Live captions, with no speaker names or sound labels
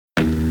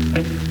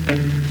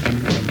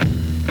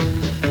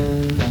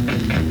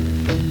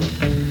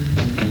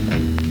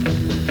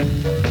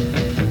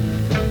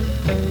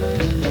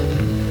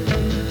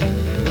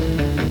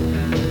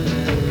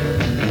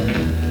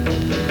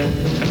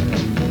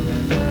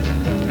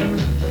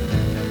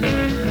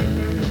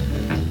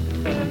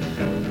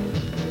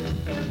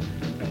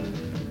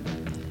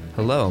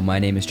Hello, my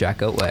name is Jack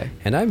Oatway.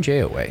 And I'm Jay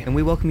Oatway. And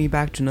we welcome you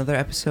back to another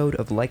episode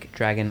of Like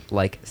Dragon,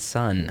 Like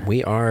Son.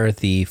 We are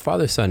the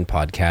Father-Son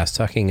podcast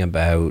talking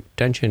about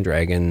Dungeons &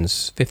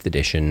 Dragons 5th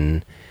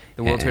edition.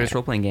 The world's greatest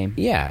role-playing game.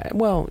 Yeah,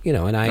 well, you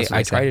know, and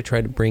I try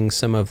to bring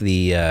some of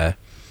the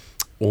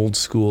old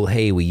school,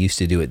 hey, we used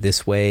to do it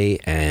this way,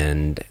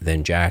 and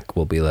then Jack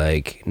will be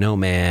like, no,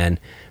 man,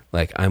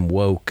 like, I'm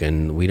woke,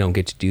 and we don't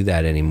get to do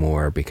that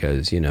anymore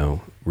because, you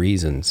know,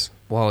 reasons.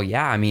 Well,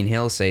 yeah, I mean,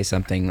 he'll say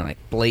something like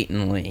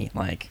blatantly,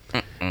 like,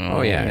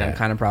 oh yeah, yeah,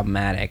 kind of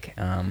problematic.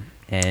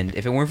 And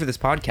if it weren't for this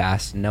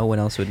podcast, no one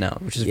else would know,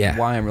 which is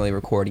why I'm really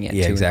recording it,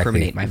 to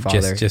incriminate my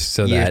father just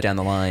so years that, down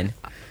the line.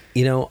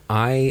 You know,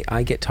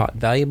 I get taught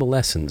valuable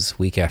lessons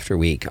week after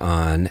week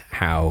on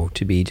how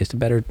to be just a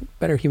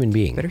better human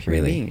being. Better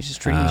human beings,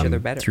 just treating each other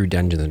better. Through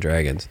Dungeons &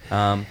 Dragons.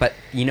 But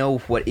you know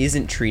what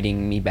isn't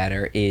treating me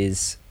better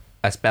is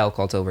a spell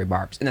called Silvery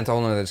Barbs, and that's a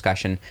whole other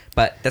discussion,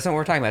 but that's not what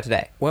we're talking about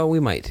today. Well, we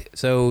might.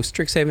 So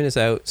Strixhaven is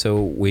out,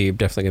 so we're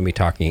definitely going to be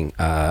talking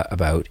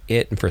about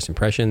it and first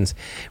impressions.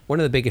 One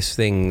of the biggest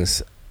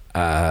things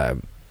that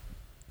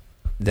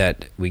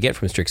we get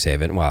from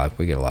Strixhaven, well,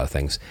 we get a lot of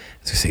things.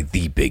 I was going to say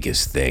the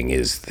biggest thing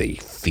is the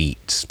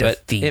feats,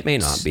 but it may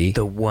not be.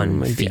 The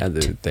one feat. The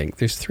other thing.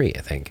 There's three,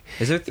 I think.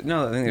 Is there?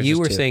 No, I think there's You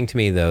just were two. saying to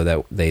me, though,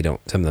 that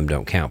some of them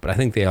don't count, but I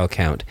think they all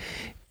count.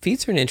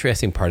 Feats are an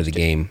interesting part of the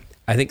game.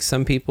 I think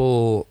some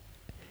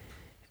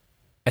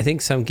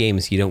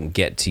games you don't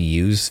get to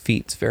use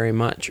feats very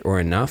much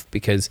or enough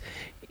because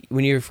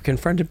when you're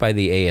confronted by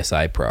the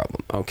ASI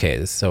problem,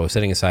 okay, so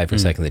setting aside for a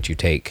second that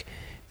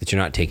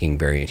you're not taking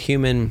variant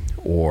human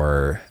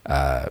or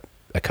a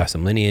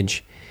custom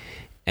lineage,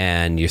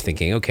 and you're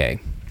thinking, okay,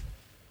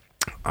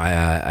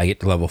 I get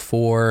to level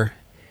 4,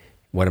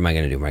 what am I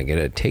going to do? Am I going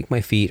to take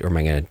my feat or am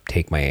I going to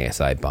take my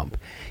ASI bump?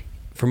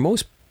 For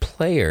most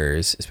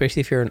players,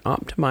 especially if you're an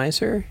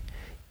optimizer,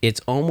 it's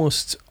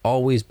almost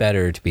always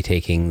better to be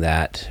taking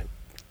that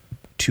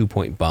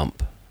 2-point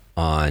bump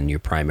on your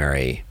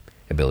primary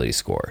ability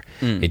score.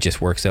 It just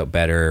works out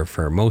better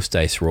for most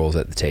dice rolls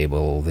at the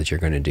table that you're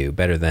going to do,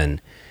 better than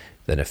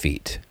a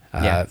feat.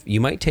 You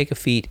might take a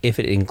feat if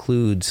it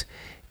includes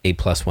a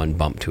 +1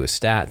 bump to a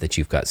stat that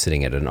you've got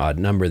sitting at an odd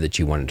number that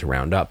you wanted to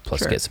round up,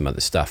 plus get some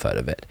other stuff out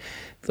of it.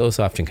 Those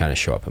often kind of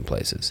show up in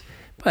places.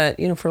 But,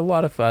 you know, for a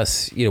lot of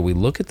us, you know, we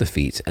look at the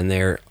feats and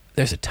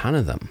there's a ton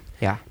of them.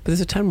 Yeah. But there's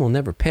a ton we'll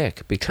never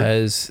pick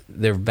because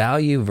their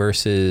value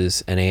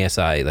versus an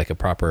ASI, like a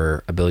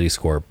proper ability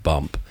score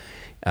bump,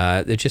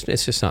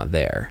 it's just not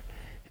there.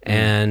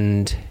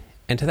 And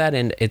to that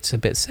end, it's a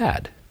bit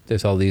sad.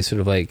 There's all these sort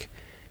of like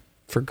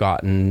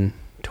forgotten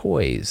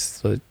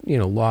toys, you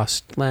know,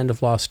 land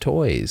of lost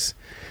toys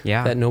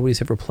that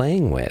nobody's ever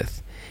playing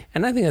with.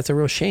 And I think that's a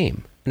real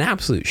shame, an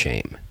absolute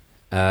shame.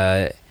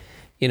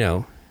 You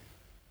know,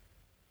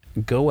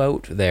 go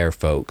out there,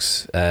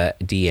 folks,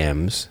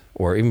 DMs,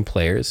 or even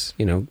players,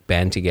 you know,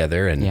 band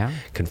together and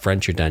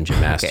confront your dungeon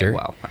master. Okay,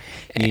 well,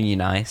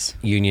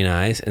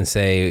 unionize and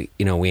say,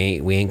 you know, we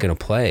ain't gonna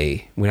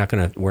play. We're not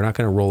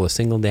gonna roll a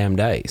single damn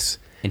dice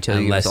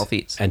until you give us all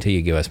feats. Until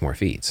you give us more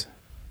feats.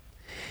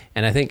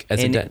 And I think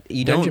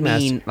you don't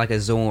mean like a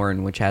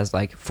Zorn, which has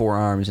like 4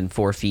 arms and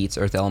 4 feats,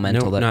 Earth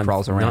Elemental that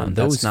crawls around. Not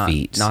those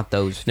feats. Not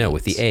those feats. No,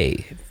 with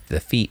the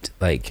feat,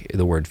 like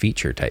the word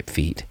feature type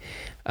feat.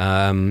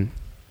 And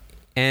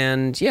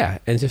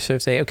just sort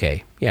of say,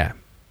 okay,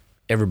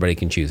 everybody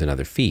can choose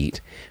another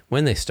feat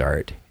when they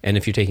start. And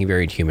if you're taking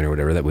varied human or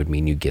whatever, that would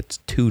mean you get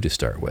 2 to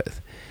start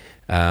with.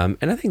 And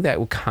I think that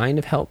will kind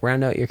of help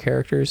round out your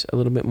characters a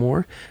little bit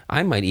more.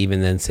 I might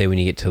even then say when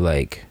you get to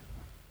like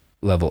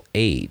level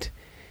 8,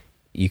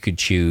 you could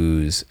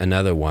choose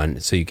another one.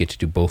 So you get to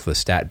do both a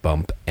stat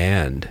bump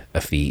and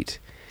a feat,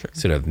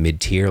 sort of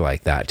mid-tier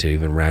like that to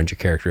even round your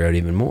character out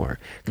even more.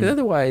 Because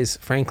otherwise,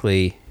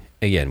 frankly,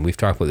 again, we've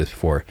talked about this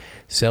before,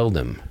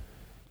 seldom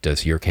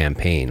does your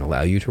campaign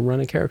allow you to run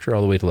a character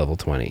all the way to level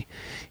 20.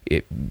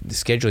 The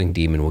scheduling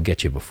demon will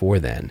get you before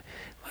then.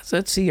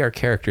 Let's see our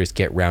characters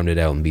get rounded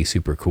out and be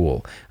super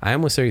cool. I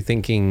almost started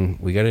thinking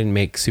we got to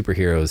make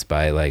superheroes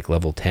by like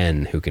level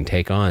 10 who can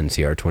take on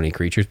CR20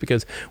 creatures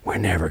because we're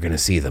never going to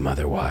see them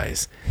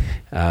otherwise.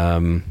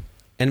 But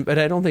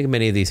I don't think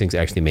many of these things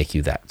actually make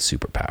you that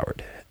super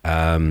powered.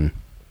 I've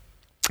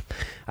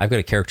got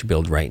a character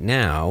build right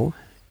now.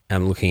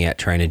 I'm looking at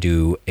trying to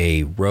do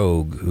a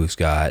rogue who's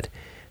got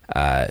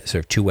sort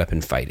of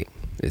 2-weapon fighting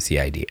is the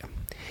idea.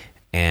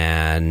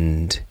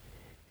 And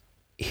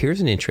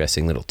here's an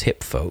interesting little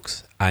tip,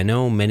 folks. I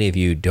know many of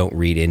you don't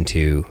read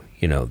into,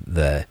 you know,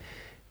 the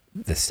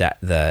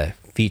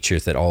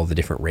features that all the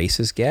different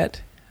races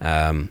get.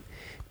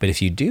 But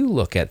if you do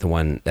look at the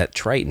one that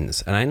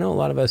Tritons, and I know a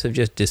lot of us have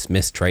just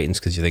dismissed Tritons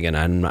because you're thinking,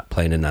 I'm not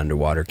playing an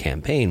underwater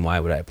campaign. Why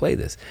would I play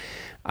this?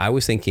 I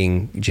was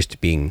thinking,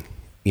 just being,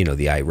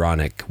 the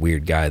ironic,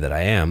 weird guy that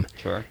I am,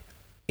 Sure.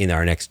 in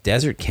our next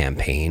desert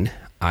campaign,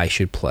 I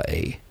should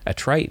play a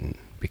Triton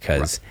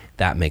because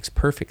that makes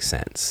perfect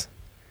sense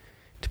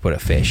to put a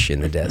fish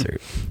in the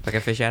desert. Like a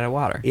fish out of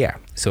water. Yeah,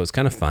 so it's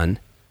kind of fun.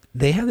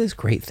 They have this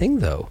great thing,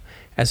 though.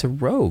 As a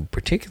rogue,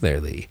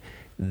 particularly,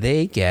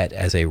 they get,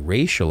 as a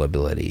racial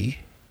ability,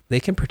 they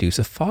can produce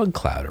a fog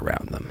cloud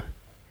around them.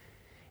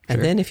 And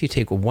Sure. then if you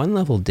take a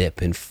 1-level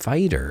dip in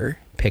fighter,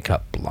 pick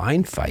up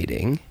blind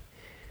fighting,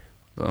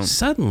 Boom.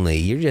 suddenly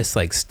you're just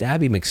like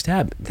stabby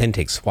McStab. Then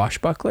take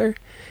swashbuckler,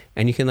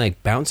 and you can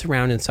like bounce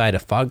around inside a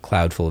fog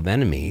cloud full of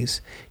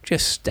enemies,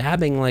 just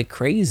stabbing like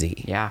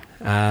crazy. Yeah.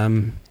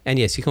 And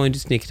yes, you can only do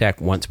sneak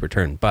attack once per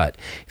turn, but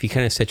if you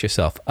kind of set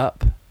yourself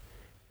up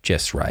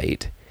just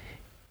right,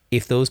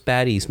 if those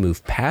baddies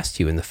move past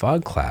you in the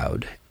fog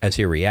cloud, as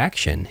your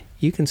reaction,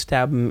 you can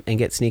stab them and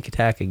get sneak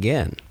attack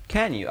again.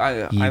 Can you?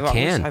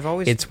 I've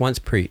always. It's once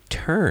per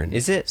turn.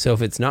 Is it? So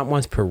if it's not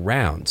once per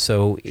round,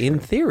 so in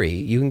theory,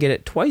 you can get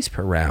it twice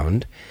per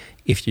round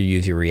if you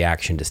use your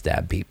reaction to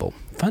stab people.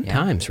 Fun Yeah,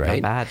 times, not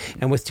right? bad.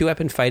 And with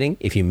 2-weapon fighting,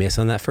 if you miss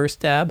on that first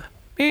stab,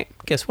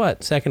 guess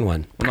what? Second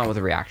one. Well, not with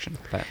a reaction,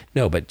 but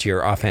No, but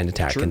your offhand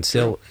attack True, can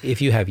still,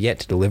 if you have yet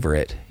to deliver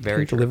it,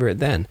 Very you can true. deliver it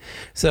then.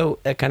 So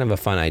that kind of a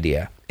fun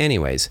idea.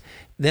 Anyways,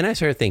 then I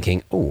started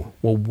thinking, oh,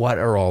 well, what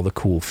are all the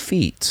cool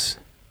feats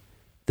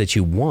that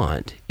you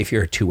want if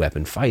you're a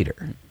 2-weapon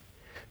fighter,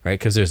 right?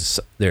 Because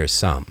there's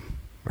some,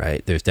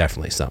 right? There's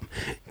definitely some.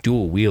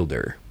 Dual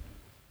wielder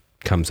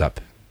comes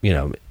up,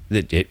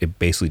 it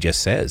basically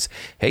just says,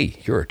 hey,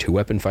 you're a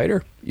 2-weapon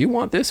fighter. You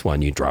want this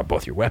one. You drop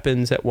both your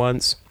weapons at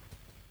once.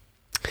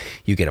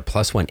 You get a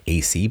 +1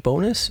 AC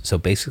bonus. So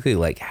basically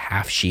like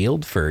half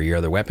shield for your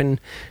other weapon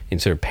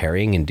instead of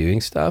parrying and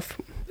doing stuff.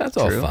 That's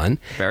all True. fun.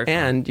 Very fun.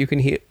 And you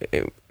can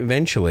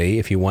eventually,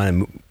 if you want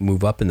to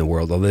move up in the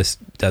world, although this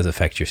does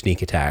affect your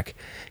sneak attack,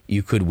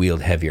 you could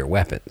wield heavier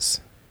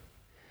weapons.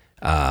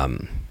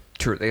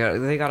 true.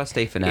 They got to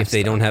stay finesse. If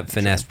they don't though. have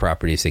finesse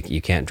properties,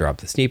 you can't drop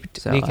the sneak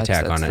that's-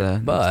 attack on that's it. the-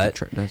 But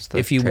that's the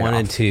if you trade-off.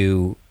 wanted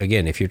to,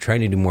 again, if you're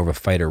trying to do more of a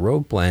fighter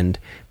rogue blend,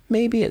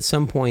 maybe at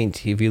some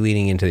point, if you're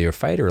leaning into your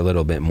fighter a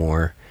little bit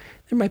more,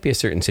 there might be a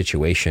certain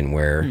situation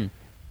where,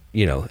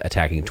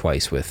 attacking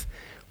twice with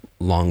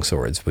long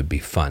swords would be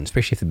fun,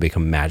 especially if they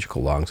become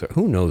magical long swords.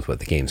 Who knows what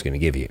the game's going to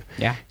give you?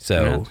 Yeah.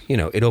 So,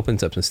 it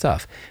opens up some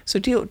stuff. So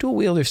dual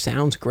wielder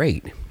sounds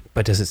great,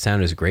 but does it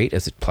sound as great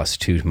as it +2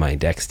 to my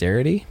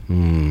dexterity?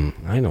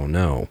 I don't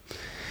know.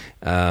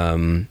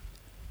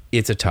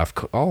 It's a tough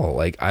call.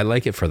 Like, I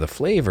like it for the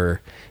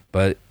flavor,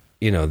 but,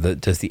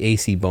 does the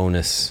AC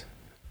bonus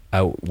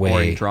outweigh?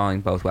 Or you're drawing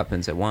both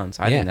weapons at once.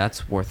 I think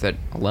that's worth it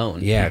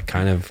alone. Yeah,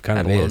 kind of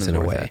That alone is in a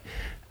worth way.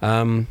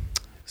 it.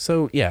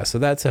 So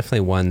that's definitely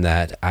one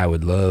that I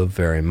would love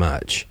very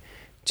much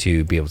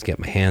to be able to get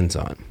my hands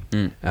on.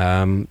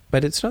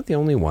 But it's not the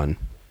only one.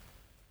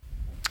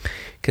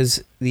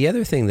 Because the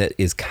other thing that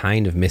is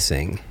kind of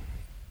missing,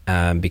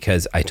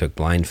 because I took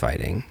blind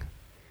fighting,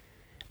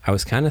 I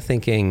was kind of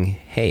thinking,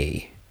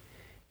 hey,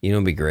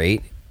 it'd be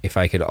great if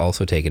I could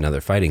also take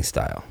another fighting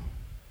style.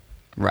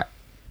 Right.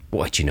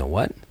 What, you know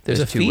what?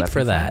 There's a feat 2-weapon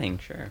for that. fighting,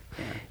 sure.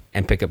 Yeah.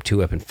 And pick up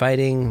 2-weapon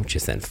fighting, which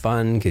is then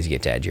fun because you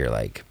get to add your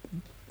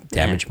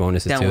damage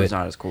bonuses that to one's it.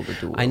 not as cool to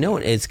do. I know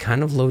it's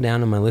kind of low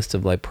down on my list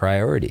of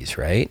priorities,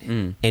 right?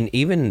 And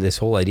even this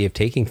whole idea of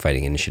taking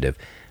fighting initiative,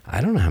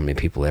 I don't know how many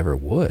people ever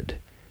would,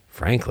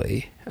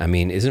 frankly. I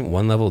mean, isn't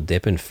 1-level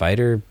dip in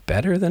fighter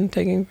better than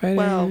taking fighting?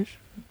 Well,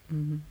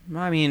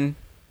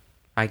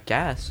 I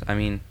guess.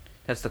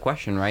 That's the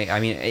question, right?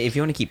 If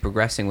you want to keep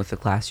progressing with the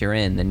class you're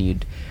in, then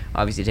you'd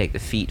obviously take the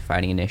feat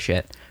fighting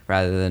initiate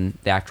rather than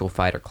the actual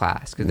fighter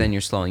class, because then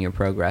you're slowing your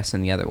progress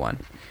in the other one.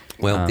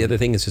 Well, the other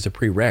thing is just a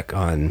prereq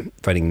on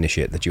fighting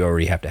initiate that you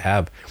already have to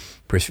have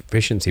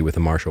proficiency with a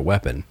martial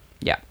weapon,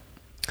 Yeah.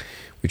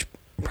 which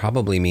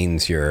probably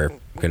means you're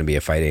going to be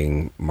a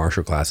fighting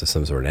martial class of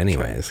some sort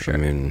anyways. Sure. I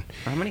mean,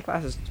 How many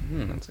classes?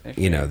 That's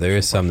actually there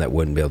is some that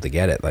wouldn't be able to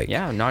get it. Like,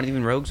 Yeah, not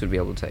even rogues would be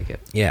able to take it.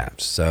 yeah,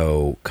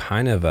 so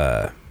kind of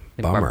a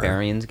Like bummer.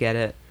 barbarians get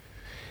it.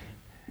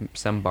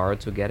 Some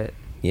bards would get it.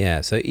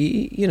 Yeah, so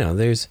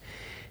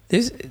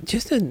there's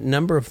just a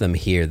number of them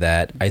here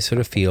that I sort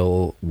of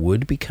feel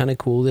would be kind of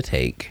cool to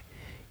take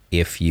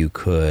if you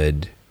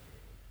could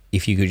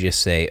just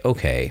say,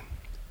 okay.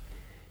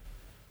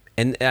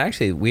 And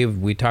actually,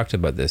 we talked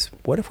about this.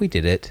 What if we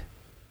did it?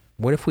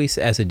 What if we,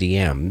 as a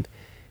DM,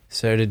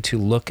 started to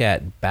look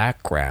at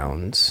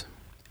backgrounds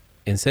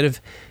instead of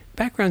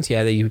backgrounds?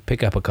 Yeah, that you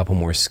pick up a couple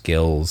more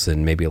skills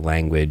and maybe a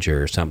language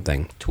or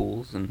something,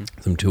 Tools and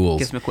some tools,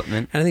 get some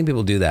equipment. and I think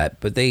people do that,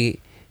 but they,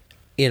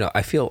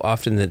 I feel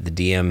often that the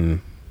DM,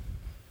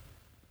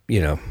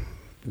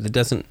 that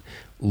doesn't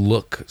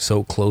look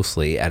so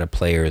closely at a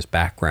player's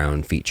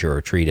background feature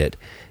or treat it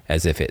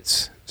as if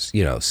it's,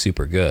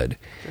 super good.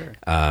 Sure.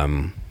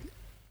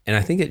 And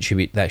I think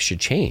that should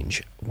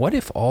change. What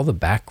if all the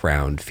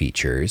background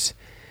features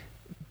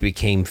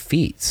became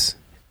feats?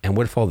 And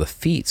what if all the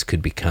feats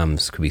could be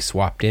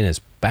swapped in as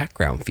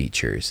background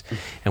features?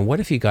 And what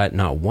if you got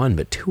not one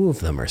but two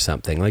of them or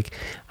something? Like,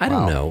 I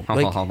don't know.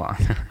 Like, Hold on.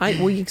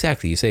 well,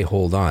 exactly. You say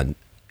hold on.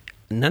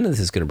 None of this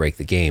is going to break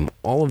the game.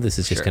 All of this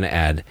is just going to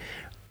add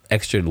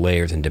extra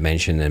layers and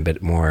dimension and a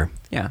bit more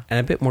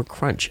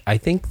crunch. I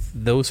think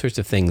those sorts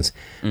of things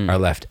are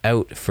left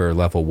out for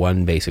level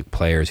 1 basic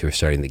players who are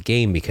starting the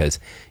game because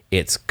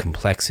it's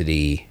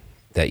complexity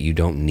that you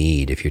don't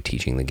need if you're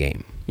teaching the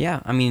game. Yeah,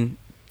 I mean,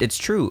 it's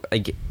true.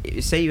 Like,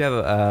 say you have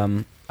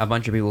a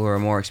bunch of people who are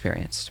more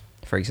experienced,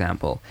 for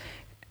example.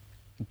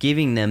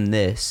 Giving them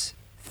this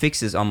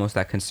fixes almost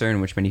that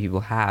concern which many people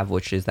have,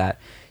 which is that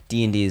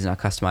D&D is not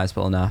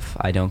customizable enough.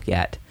 I don't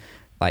get...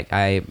 Like,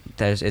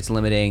 it's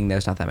limiting.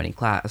 There's not that many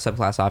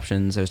subclass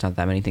options. There's not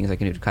that many things I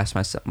can do to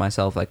customize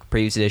myself. Like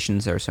previous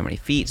editions, there are so many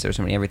feats. There's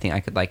so many everything.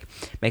 I could like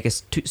make a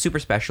super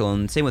special.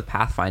 And same with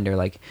Pathfinder.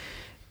 Like,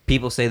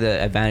 people say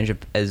the advantage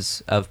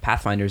of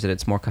Pathfinder is that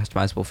it's more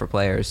customizable for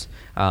players,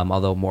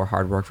 although more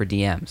hard work for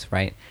DMs,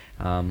 right?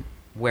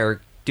 Where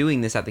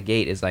doing this at the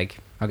gate is like,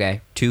 okay,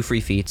 2 free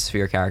feats for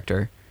your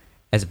character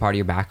as a part of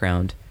your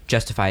background.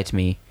 Justify it to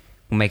me.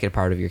 We'll make it a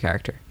part of your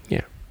character.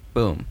 Yeah.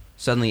 Boom.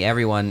 Suddenly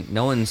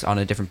no one's on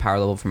a different power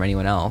level from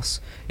anyone else,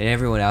 and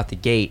everyone out the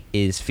gate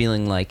is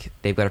feeling like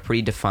they've got a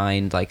pretty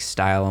defined like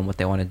style on what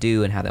they want to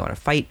do and how they want to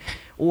fight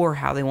or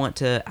how they want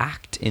to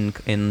act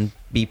and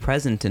be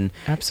present and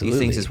Absolutely.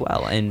 these things as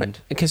well. And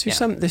because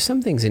there's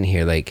some things in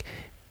here like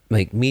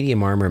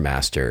medium armor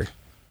master,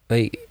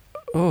 like,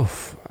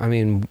 I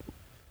mean,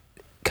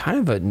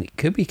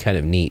 could be kind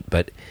of neat,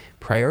 but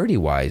priority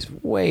wise,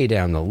 way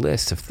down the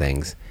list of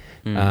things.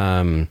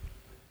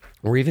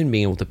 Or even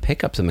being able to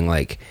pick up something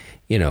like,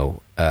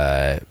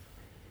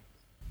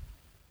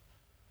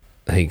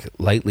 like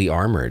lightly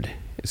armored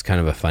is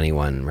kind of a funny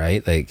one,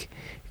 right? Like,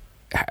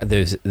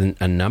 there's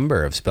a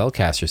number of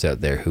spellcasters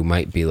out there who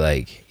might be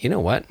like, you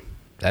know what,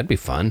 that'd be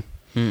fun.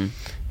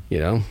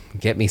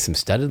 Get me some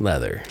studded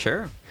leather.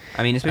 Sure.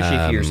 I mean, especially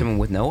if you're someone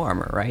with no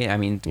armor, right? I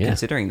mean,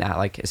 considering that,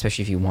 like,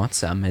 especially if you want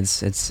some,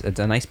 it's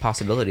a nice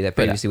possibility that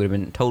previously would have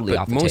been totally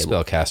off the most table.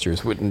 Most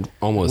spellcasters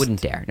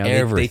wouldn't dare. No,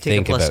 ever they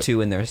take think a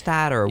 +2 in their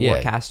stat or a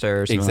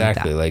warcaster or something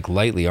exactly. like that. Like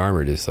lightly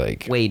armored is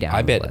like way down.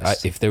 I bet the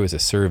list. if there was a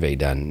survey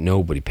done,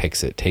 nobody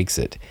takes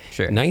it.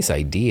 Sure. Nice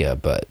idea,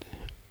 but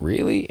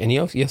really, and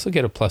you also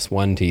get a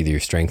 +1 to either your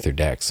strength or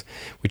dex,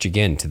 which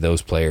again to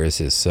those players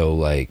is so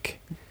like.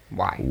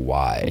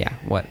 Why? Yeah.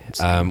 What?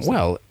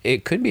 Well,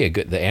 it could be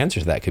the answer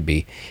to that could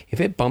be if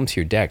it bumps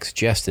your dex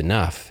just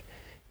enough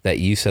that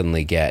you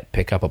suddenly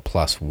pick up a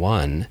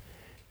 +1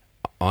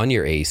 on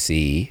your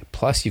AC,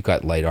 plus you've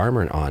got light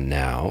armor on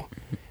now,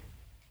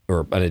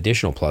 or an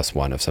additional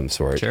 +1 of some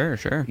sort. Sure.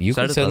 You're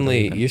going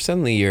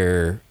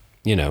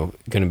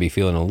to be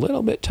feeling a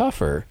little bit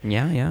tougher.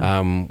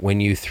 Yeah. When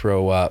you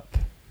throw up,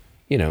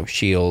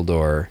 shield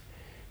or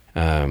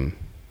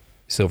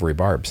silvery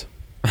barbs.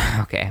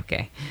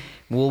 Okay.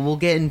 We'll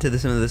get into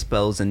some of the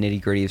spells and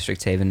nitty-gritty of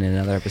Strixhaven in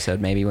another episode,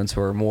 maybe once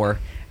we're more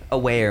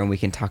aware and we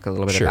can talk a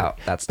little bit about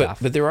that stuff.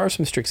 But there are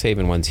some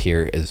Strixhaven ones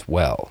here as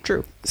well.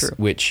 True.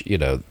 Which, is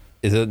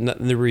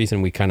the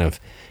reason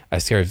I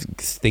started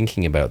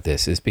thinking about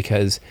this is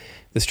because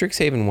the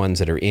Strixhaven ones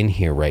that are in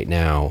here right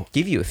now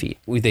give you a feat.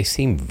 They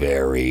seem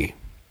very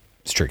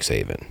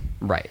Strixhaven.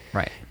 Right.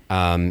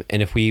 And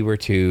if we were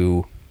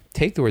to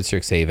take the word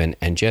Strixhaven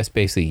and just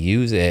basically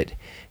use it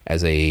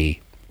as a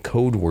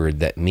code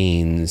word that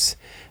means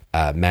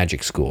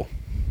magic school,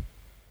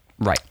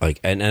 right? Like,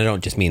 and I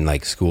don't just mean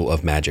like school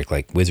of magic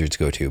like wizards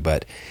go to,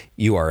 but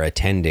you are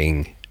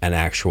attending an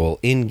actual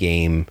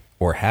in-game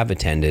or have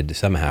attended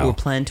somehow, or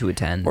plan to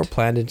attend,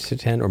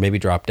 or maybe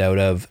dropped out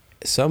of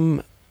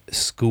some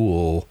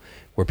school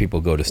where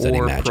people go to study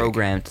magic. Or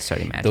programmed to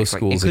study magic. Those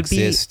schools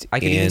exist in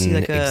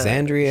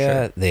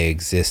Exandria. Sure. They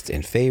exist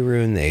in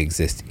Faerun. They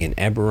exist in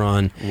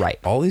Eberron. Right.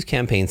 All these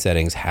campaign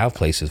settings have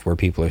places where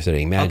people are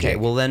studying magic. Okay,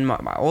 well then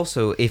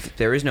also, if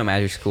there is no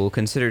magic school,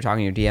 consider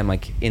talking to your DM,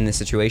 like, in this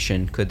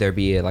situation, could there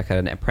be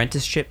an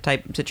apprenticeship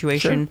type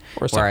situation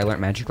where I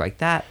learned magic like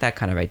that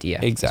kind of idea.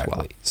 Exactly. As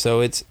well.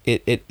 So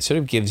it sort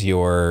of gives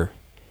your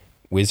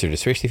wizard,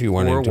 especially if you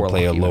wanted to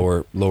play a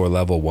lower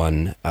level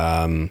one,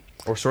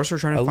 or sorcerer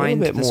trying to find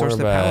the source of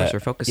their powers or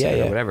focus it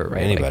or whatever,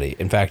 right? Anybody.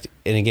 In fact,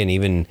 and again,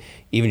 even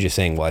just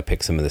saying, well, I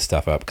picked some of this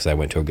stuff up because I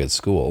went to a good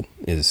school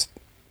is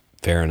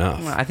fair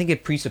enough. Well, I think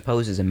it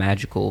presupposes a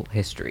magical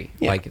history.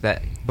 Yeah. Like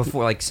that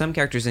before, like some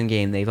characters in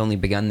game, they've only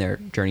begun their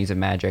journeys of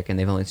magic and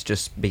they've only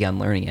just begun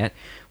learning it.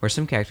 Where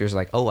some characters are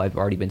like, oh, I've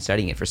already been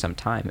studying it for some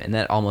time. And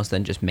that almost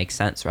then just makes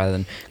sense rather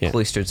than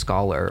cloistered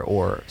scholar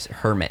or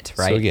hermit,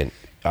 right? So again,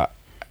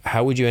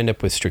 how would you end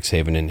up with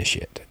Strixhaven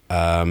Initiate?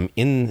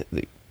 In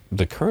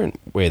the current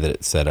way that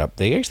it's set up,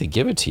 they actually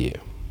give it to you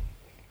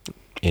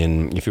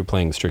if you're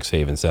playing the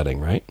Strixhaven setting,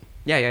 right?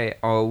 Yeah.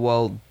 Oh,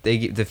 well,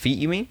 the feat,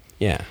 you mean?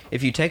 Yeah.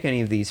 If you take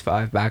any of these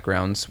 5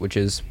 backgrounds, which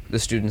is the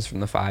students from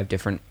the 5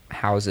 different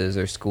houses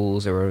or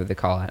schools or whatever they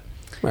call it,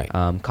 Right.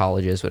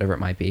 colleges, whatever it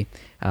might be.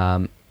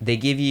 They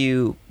give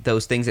you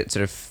those things that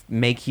sort of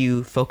make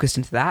you focused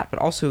into that, but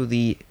also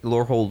the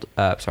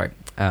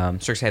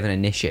Strixhaven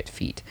Initiate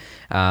feat,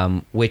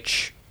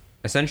 which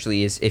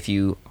essentially is if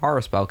you are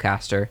a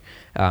spellcaster,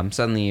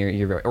 suddenly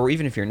you're or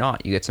even if you're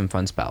not, you get some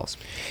fun spells.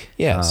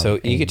 Yeah, so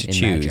you get to in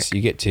choose. Magic.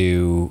 You get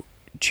to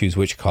choose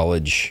which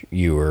college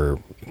you are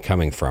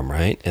coming from,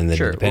 right? And then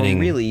Sure. depending,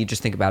 Or really, you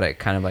just think about it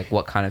kind of like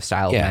what kind of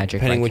style of yeah,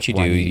 magic. depending like, what you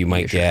one do, you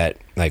might sure. get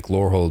like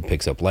Lorehold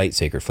picks up Light,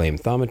 Sacred Flame,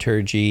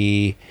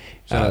 Thaumaturgy.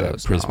 Some of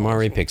those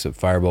Prismari picks up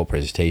Firebolt,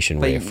 Precipitation,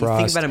 But Ray you of think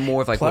Frost. about it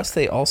more of like Plus, what-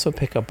 they also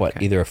pick up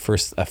either a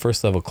first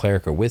level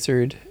cleric or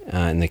wizard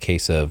in the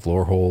case of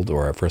Lorehold,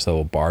 or a first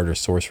level bard or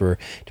sorcerer,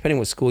 depending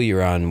what school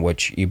you're on,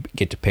 which you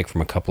get to pick from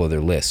a couple of their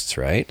lists,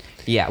 right?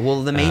 Yeah,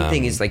 well, the main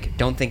thing is like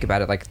don't think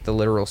about it like the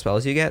literal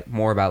spells you get,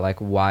 more about like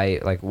why,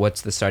 like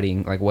what's the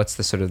studying, like what's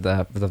the sort of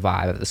the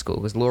vibe of the school.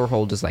 Because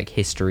Lorehold is like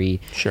history,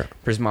 Sure.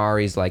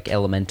 Prismari is like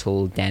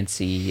elemental,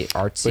 dancey,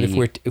 artsy. But if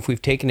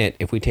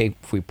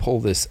we pull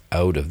this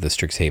out of the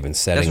Strixhaven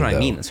setting, what I though,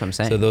 mean, that's what I'm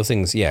saying. So those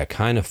things,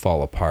 kind of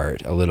fall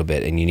apart a little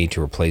bit, and you need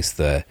to replace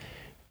the.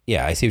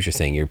 Yeah, I see what you're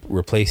saying. You're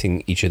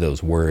replacing each of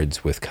those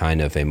words with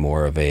kind of a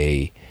more of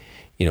a,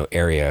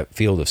 area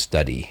field of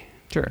study.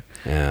 Sure.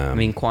 I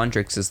mean,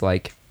 Quandrix is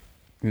like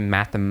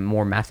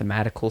more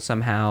mathematical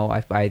somehow.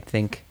 I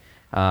think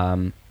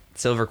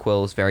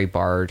Silverquill is very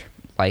bard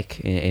like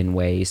in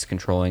ways,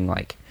 controlling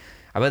like.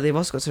 But they've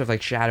also got sort of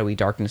like shadowy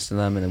darkness to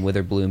them, and then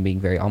Witherbloom being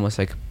very almost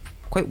like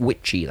quite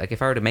witchy. Like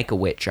if I were to make a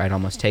witch, I'd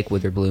almost take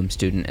Witherbloom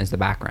student as the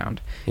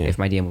background if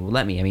my DM would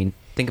let me. I mean,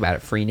 think about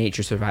it: free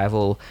nature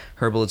survival,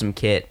 herbalism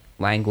kit,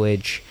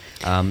 language,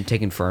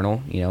 take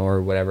Infernal,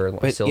 or whatever,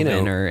 But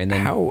Sylvan, and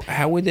then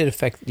how would it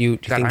affect you?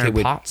 Do you got think iron it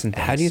would? pots and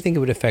How do things. you think it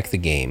would affect the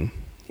game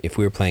if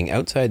we were playing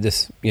outside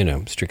this,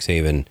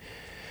 Strixhaven,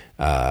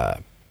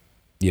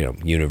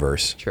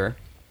 universe? sure.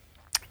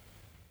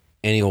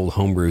 Any old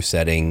homebrew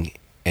setting,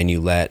 and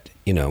you let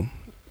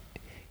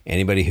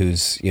anybody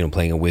who's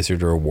playing a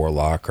wizard or a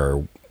warlock,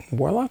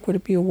 would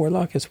it be a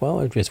warlock as well,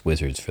 or just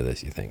wizards for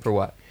this, you think? For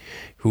what?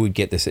 Who would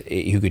get this?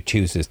 Who could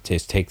choose to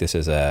take this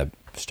as a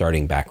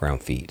starting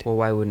background feat? Well,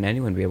 why wouldn't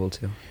anyone be able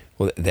to?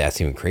 Well, that's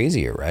even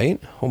crazier,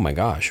 right? Oh my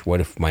gosh,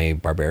 what if my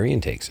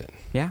barbarian takes it?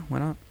 Yeah, why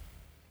not?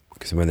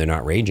 Because when they're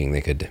not raging,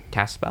 they could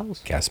Cast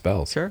spells. cast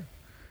spells. Sure.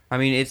 I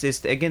mean, it's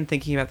again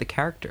thinking about the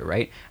character,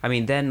 right? I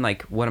mean, then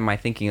like, what am I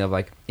thinking of?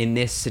 Like in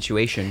this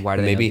situation, why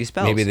do they know these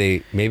spells?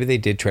 Maybe they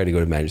did try to go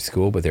to magic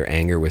school, but their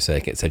anger was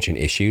like such an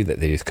issue that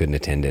they just couldn't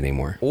attend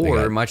anymore. They Or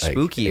got, much like,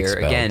 spookier,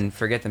 expelled. again,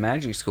 forget the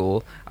magic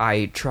school.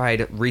 I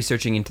tried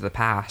researching into the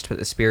past, but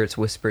the spirits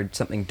whispered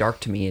something dark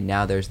to me, and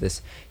now there's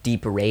this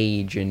deep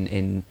rage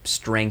and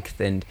strength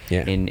and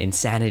in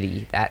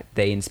insanity that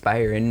they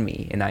inspire in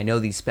me. And I know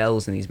these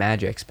spells and these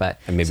magics, but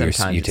And maybe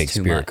sometimes you it's take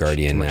too Spirit much, too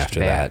Guardian much to after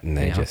bear, that, and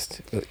they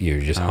you're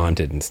just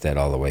haunted instead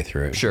all the way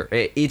through it. Sure.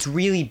 It's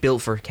really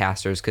built for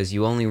casters because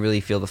you only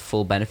really feel the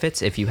full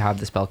benefits if you have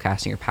the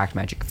spellcasting or pact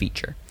magic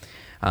feature.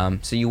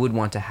 So you would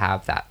want to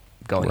have that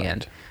going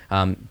Right.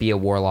 in. Be a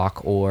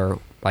warlock or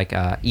like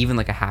even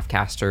like a half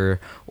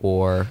caster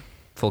or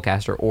full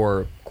caster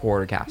or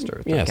quarter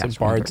caster. Yeah, third so caster,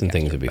 bards one-third and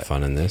things caster, would be but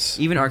fun in this.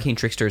 Even arcane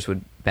tricksters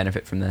would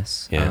benefit from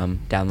this Yeah.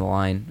 down the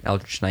line.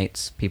 Eldritch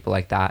knights, people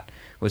like that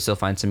would still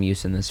find some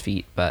use in this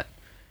feat, but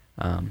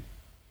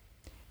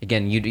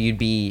again, you'd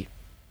be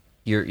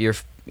you'd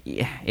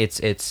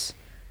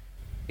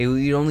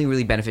only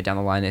really benefit down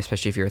the line,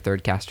 especially if you're a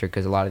third caster,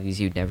 because a lot of these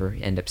you'd never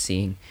end up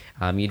seeing.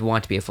 You'd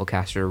want to be a full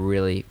caster to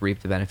really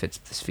reap the benefits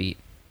of this feat.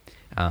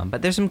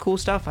 But there's some cool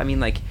stuff. I mean,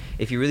 like,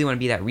 if you really want to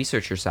be that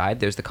researcher side,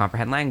 there's the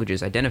comprehend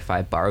languages,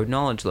 identify, borrowed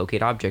knowledge,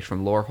 locate objects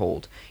from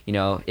Lorehold.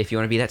 If you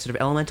want to be that sort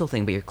of elemental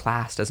thing, but your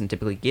class doesn't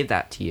typically give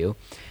that to you,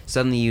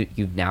 suddenly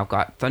you've now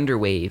got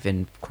Thunderwave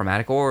and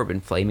Chromatic Orb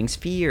and Flaming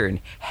Sphere and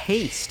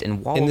Haste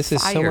and Wall And of this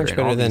is Fire so much and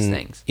all better these than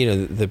things.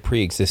 the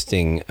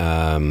pre-existing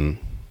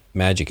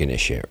magic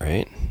initiate,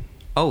 right?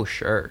 Oh,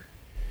 sure.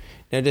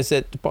 Now, does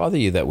it bother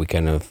you that we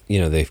kind of,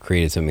 they've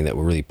created something that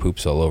really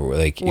poops all over?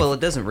 Like, Well, it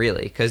doesn't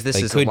really, because this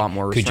is a lot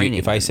more could restraining. you,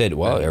 if I than said,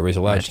 well, the everybody's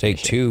allowed to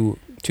Magic take Initiate.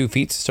 two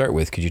feats to start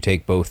with, could you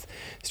take both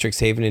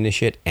Strixhaven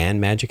Initiate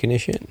and Magic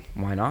Initiate?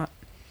 Why not?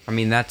 I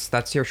mean,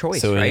 that's your choice,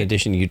 So right? in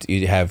addition, you'd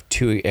have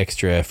 2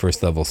 extra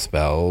first level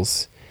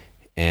spells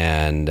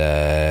and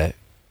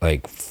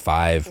like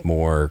 5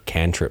 more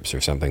cantrips or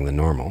something than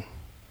normal.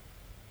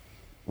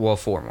 Well,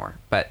 4 more,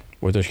 but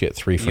Or don't you get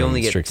 3 from you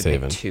only get to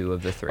Strixhaven? pick 2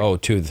 of the 3. Oh,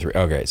 2 of the 3.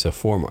 Okay, so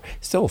 4 more.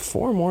 Still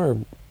 4 more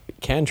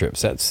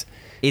cantrips. That's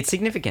It's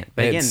significant,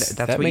 but again, that's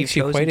that what makes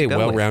you've you chosen quite a to go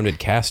with. well-rounded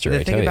caster.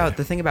 I tell you.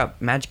 The thing about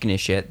Magic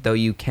Initiate, though,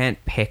 you can't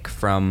pick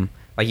from,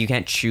 like, you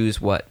can't choose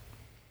what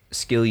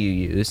skill you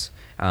use.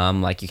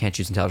 Like, you can't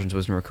choose Intelligence,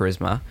 Wisdom, or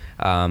Charisma.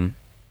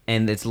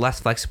 And it's less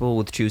flexible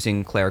with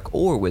choosing Cleric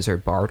or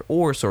Wizard, Bard,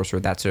 or Sorcerer,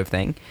 that sort of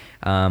thing.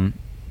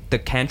 The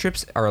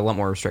cantrips are a lot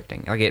more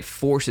restricting. Like, it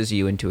forces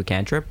you into a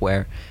cantrip,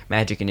 where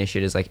Magic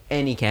Initiate is like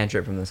any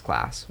cantrip from this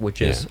class, which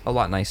is a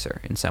lot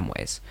nicer in some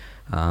ways.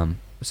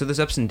 So there's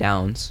ups and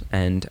downs,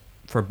 and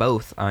for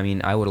both, I mean,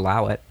 I would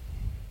allow it.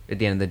 at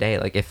the end of the day.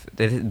 Like, if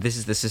this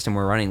is the system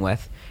we're running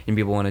with and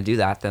people want to do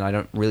that, then I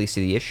don't really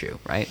see the issue,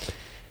 right?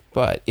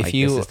 But if Like,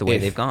 you, this is the way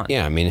if- they've gone.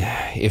 Yeah, I mean,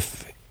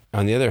 if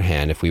on the other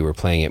hand, if we were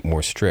playing it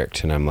more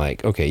strict, and I'm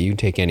like, okay, you can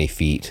take any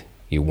feat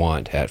you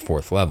want at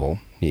 4th level,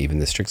 even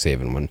the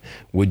Strixhaven one,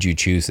 would you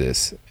choose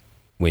this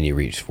when you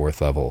reach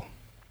 4th level?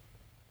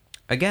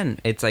 Again,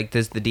 it's like,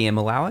 does the DM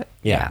allow it?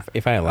 Yeah,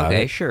 if I allow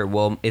okay, it. sure.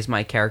 Well, is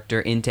my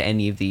character into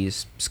any of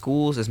these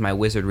schools? Is my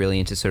wizard really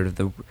into sort of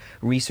the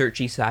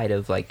researchy side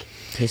of like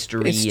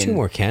history? It's and 2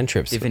 more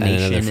cantrips and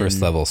divination another 1st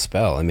and- level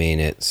spell. I mean,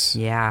 it's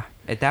Yeah,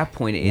 at that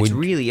point, it's Would-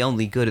 really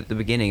only good at the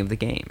beginning of the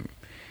game.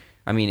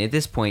 I mean, at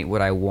this point,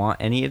 would I want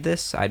any of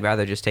this? I'd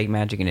rather just take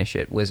magic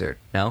initiate wizard.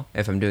 No,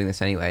 if I'm doing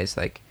this anyways,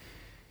 like,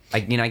 I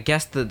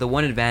guess the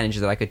one advantage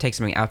is that I could take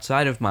something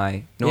outside of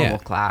my normal Yeah.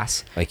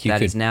 class Like, you that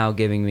could- is now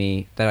giving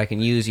me that I can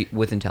use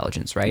with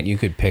intelligence, right? you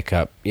could pick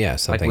up, yeah, Like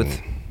something.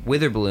 with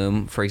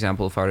Witherbloom, for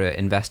example, if I were to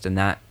invest in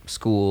that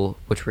school,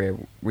 which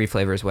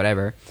reflavors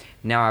whatever,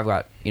 now I've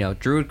got,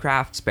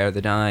 Druidcraft, Spare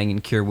the Dying,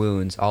 and Cure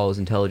Wounds, all as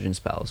intelligence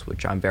spells,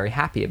 which I'm very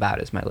happy about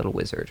as my little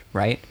wizard,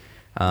 right?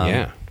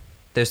 Yeah.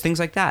 There's things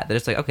like that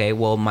it's like, okay,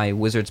 well, my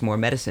wizard's more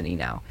medicine-y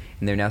now,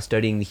 and they're now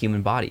studying the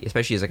human body,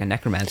 especially as like a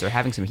necromancer.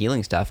 Having some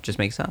healing stuff just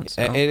makes sense.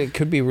 And it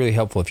could be really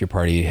helpful if your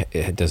party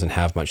doesn't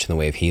have much in the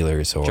way of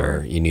healers, or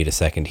Sure. you need a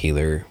second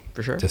healer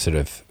For sure. to sort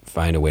of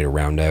find a way to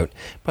round out.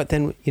 But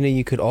then,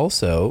 you could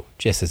also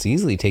just as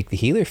easily take the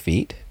healer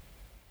feat.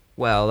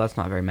 Well, that's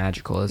not very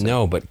magical, is it?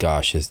 No, but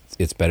gosh,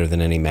 it's better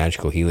than any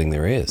magical healing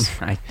there is.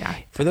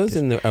 For those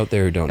out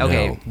there who don't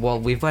okay, know, well,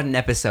 we've got an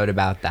episode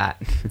about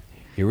that.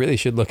 you really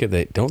should look at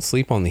that. Don't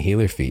sleep on the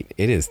healer feat.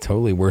 It is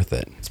totally worth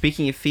it.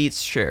 Speaking of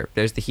feats, sure,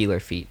 there's the healer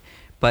feat.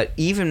 But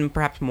even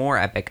perhaps more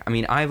epic, I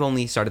mean, I've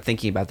only started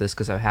thinking about this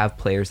because I have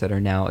players that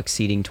are now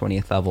exceeding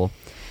 20th level,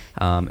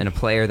 and a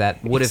player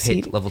that would have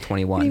hit level What do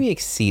you 21. mean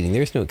exceeding?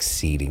 There's no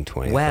exceeding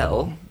 20.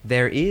 Well,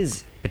 there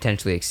is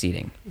potentially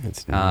exceeding.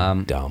 it's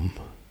um, dumb.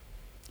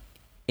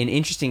 An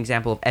interesting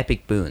example of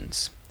epic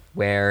boons,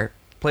 where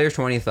players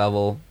 20th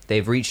level,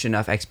 they've reached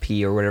enough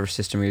XP or whatever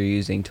system you're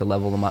using to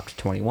level them up to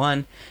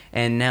 21,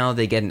 and now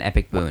they get an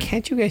epic boon.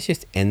 Can't you guys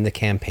just end the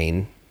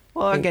campaign?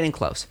 Well, I'm getting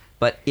close.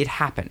 But it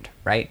happened,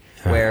 right?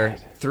 Where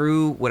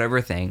through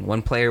whatever thing,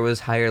 one player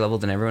was higher level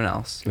than everyone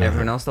else.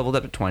 Everyone else leveled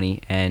up to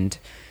 20, and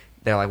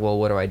they're like, well,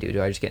 what do I do?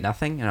 Do I just get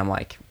nothing? And I'm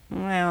like,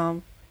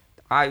 well,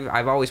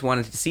 I've always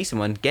wanted to see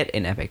someone get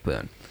an epic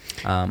boon.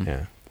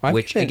 Yeah. I've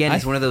Which, given- again,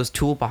 is I've- one of those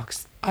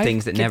toolbox I've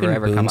things that never given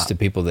ever come boons up. to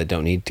people that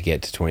don't need to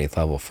get to 20th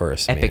level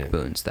first. I Epic mean,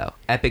 boons, though.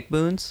 Epic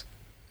boons?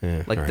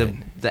 yeah, Like all the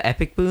right. the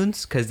epic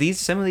boons? Because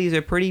some of these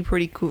are pretty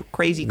cool,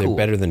 crazy They're cool.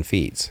 better than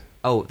feats.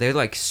 Oh, they're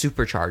like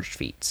supercharged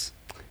feats.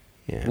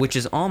 Yeah. Which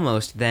is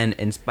almost then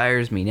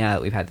inspires me now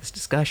that we've had this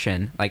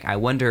discussion. Like, I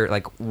wonder,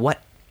 like,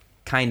 what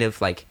kind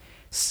of, like,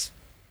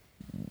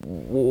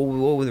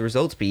 what would the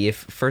results be if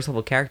first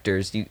level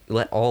characters, you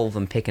let all of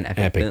them pick an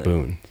epic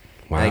boon.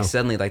 Wow. Like,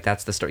 suddenly, like,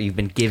 that's the start. You've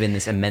been given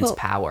this immense Well,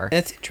 power.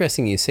 That's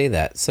interesting you say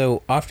that.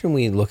 So often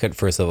we look at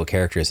first level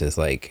characters as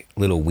like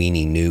little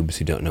weenie noobs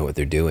who don't know what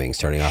they're doing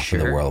starting off in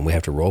the Sure. world, and we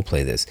have to role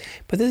play this.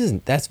 But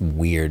that's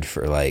weird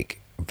for like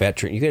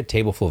veteran. You get a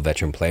table full of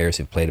veteran players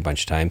who've played a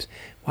bunch of times.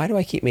 Why do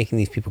I keep making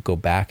these people go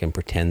back and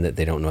pretend that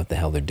they don't know what the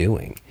hell they're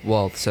doing?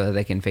 Well, so that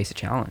they can face a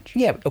challenge.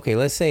 Yeah, okay,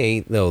 let's say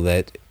though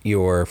that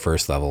you're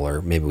first level,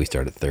 or maybe we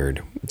start at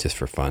third just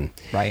for fun.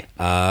 Right.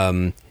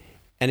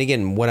 And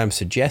again, what I'm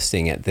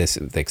suggesting at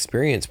the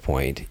experience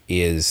point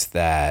is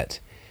that,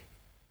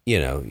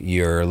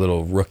 you're a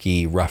little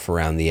rookie, rough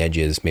around the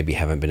edges, maybe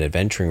haven't been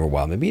adventuring for a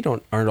while. Maybe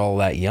you aren't all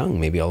that young.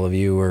 Maybe all of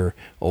you are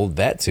old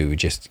vets who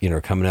just, are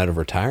coming out of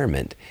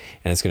retirement.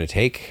 And it's going to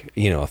take,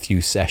 a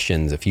few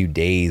sessions, a few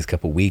days, a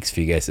couple weeks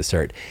for you guys to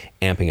start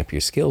amping up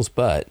your skills.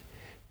 But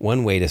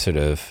one way to sort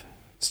of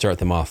start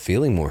them off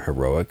feeling more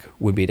heroic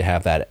would be to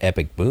have that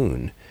epic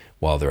boon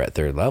while they're at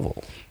third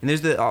level. And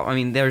there's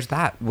there's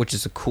that, which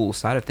is a cool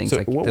side of things. So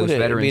like what those would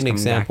veterans be an coming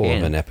example back of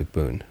in. an epic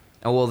boon?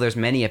 Oh, well, there's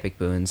many epic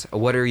boons.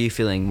 What are you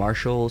feeling?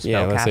 Martial, Let's say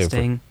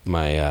spellcasting?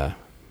 for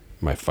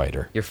my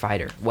fighter. Your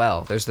fighter.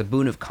 Well, there's the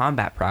boon of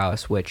combat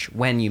prowess, which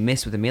when you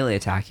miss with a melee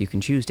attack, you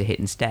can choose to hit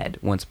instead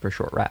once per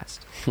short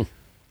rest.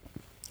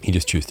 You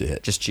just choose to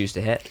hit. Just choose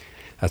to hit.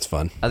 That's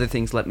fun. Other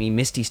things let me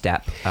Misty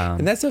Step.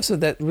 And that's also,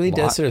 that really lot.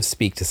 does sort of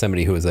speak to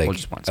somebody who is like, Well,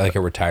 just once, like but-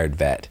 a retired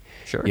vet.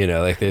 Sure.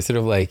 Like they're sort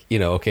of like,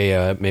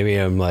 okay, maybe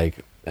I'm like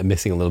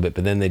missing a little bit,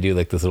 but then they do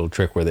like this little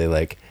trick where they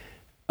like,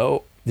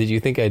 oh, did you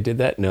think I did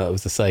that? No, it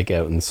was the psych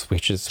out, and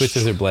switches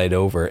their blade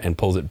over and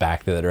pulls it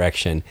back the other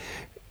direction,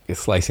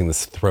 slicing the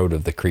throat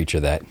of the creature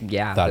that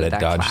thought it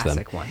that dodged them.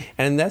 classic one.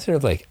 And that's sort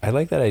of like, I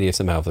like that idea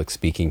somehow of like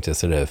speaking to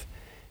sort of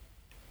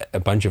a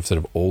bunch of sort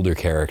of older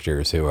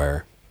characters who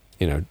are,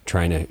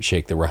 trying to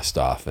shake the rust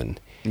off and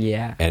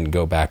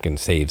go back and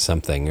save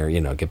something, or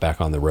get back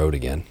on the road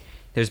again.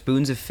 There's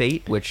boons of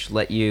fate, which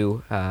let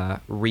you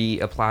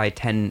reapply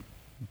 10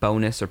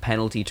 bonus or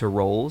penalty to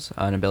rolls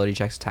on ability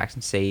checks, attacks,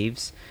 and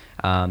saves.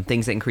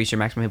 Things that increase your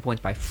maximum hit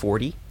points by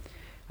 40.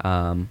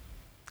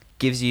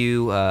 gives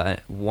you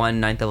one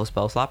 9th level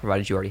spell slot,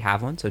 provided you already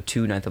have one. So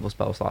 2 9th level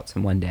spell slots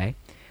in one day.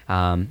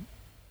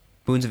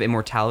 Boons of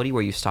Immortality,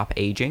 where you stop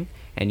aging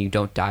and you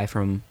don't die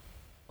from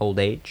old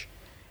age.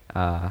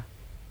 Boon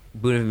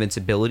of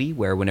Invincibility,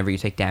 where whenever you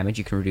take damage,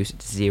 you can reduce it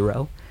to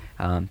 0.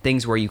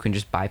 Things where you can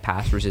just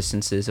bypass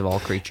resistances of all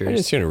creatures. I'm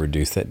just going to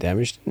reduce that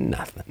damage to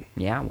nothing.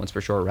 Yeah, once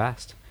per short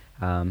rest.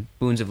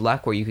 Boons of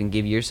Luck, where you can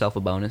give yourself a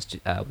bonus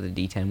with a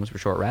D10 once per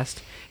short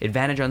rest.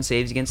 Advantage on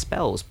saves against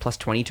spells, plus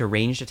 20 to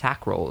ranged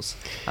attack rolls.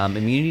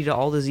 Immunity to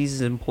all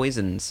diseases and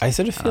poisons. I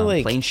sort of feel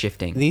like plane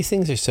shifting. These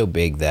things are so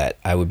big that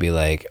I would be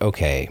like,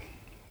 okay,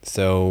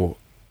 so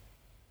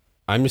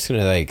I'm just going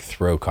to like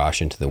throw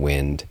caution to the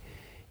wind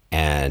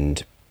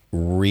and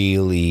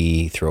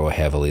really throw a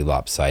heavily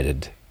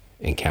lopsided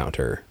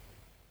encounter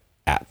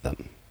at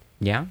them.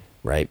 Yeah.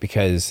 Right?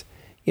 Because,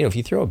 if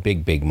you throw a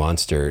big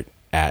monster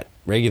at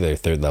regular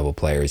 3rd level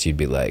players, you'd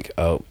be like,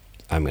 oh,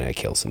 I'm going to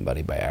kill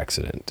somebody by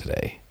accident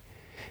today.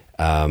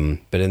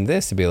 But in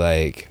this, it'd be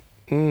like,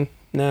 no,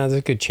 there's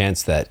a good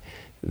chance that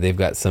they've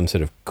got some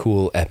sort of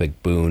cool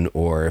epic boon,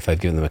 or if I've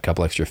given them a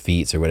couple extra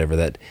feats or whatever,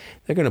 that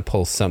they're going to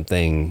pull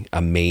something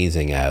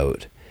amazing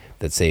out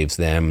that saves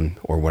them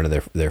or one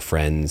of their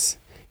friends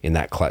in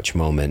that clutch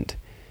moment.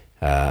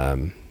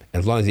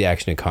 As long as the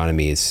action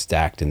economy is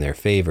stacked in their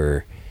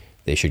favor,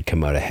 they should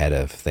come out ahead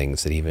of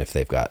things that even if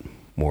they've got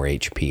more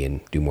HP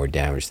and do more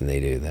damage than they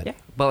do. Yeah,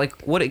 but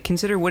like, what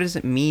does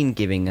it mean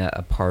giving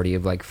a party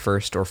of like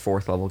 1st or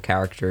 4th level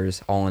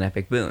characters all an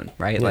epic boon,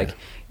 right? Yeah. Like,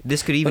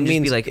 this could even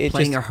just be like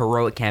playing a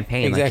heroic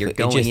campaign. Exactly. Like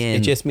you're going in. It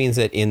just means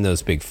that in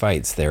those big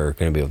fights, they're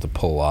going to be able to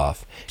pull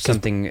off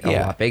something a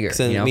lot bigger.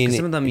 I mean,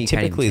 some of them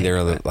typically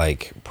they're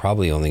like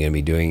probably only going to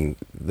be doing.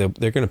 They're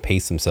going to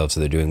pace themselves so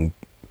they're doing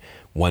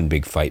one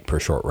big fight per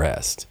short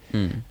rest.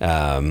 And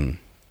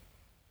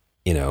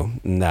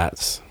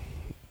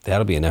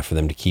that'll be enough for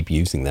them to keep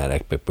using that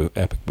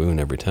epic boon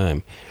every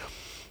time.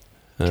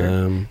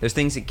 Sure. There's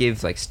things that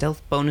give like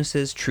stealth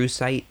bonuses, true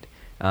sight.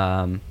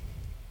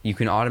 You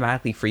can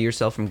automatically free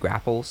yourself from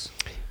grapples.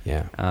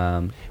 Yeah.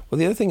 Well,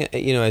 the other thing,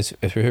 as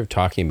we're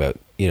talking about,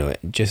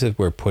 just as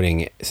we're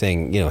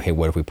saying, hey,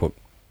 what if we put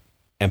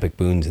epic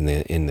boons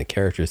in the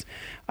characters?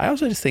 I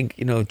also just think,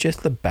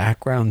 just the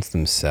backgrounds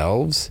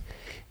themselves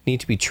need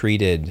to be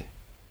treated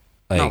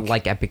like, not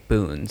like epic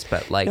boons,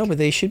 but like, no, but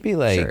they should be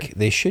like, sure.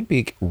 They should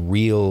be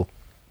real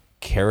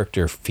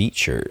character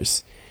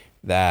features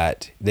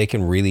that they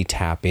can really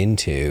tap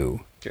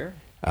into. Sure.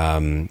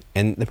 And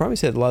the problem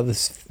is that a lot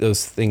of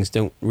those things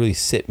don't really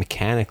sit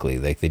mechanically.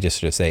 Like they just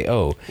sort of say,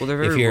 "Oh, well, they're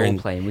very role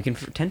playing. We can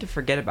tend to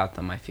forget about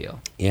them. I feel."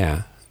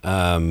 Yeah,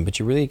 but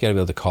you really got to be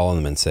able to call on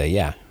them and say,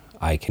 "Yeah,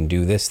 I can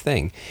do this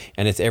thing,"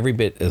 and it's every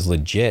bit as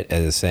legit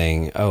as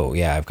saying, "Oh,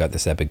 yeah, I've got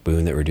this epic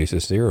boon that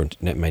reduces 0,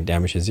 my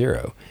damage is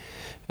 0,"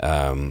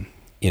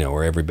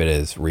 or every bit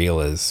as real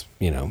as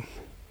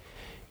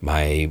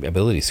my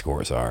ability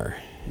scores are.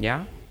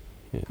 Yeah.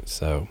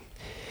 So.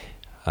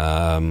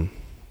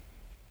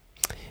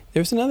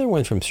 There's another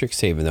one from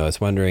Strixhaven, though. I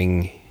was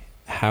wondering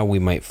how we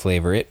might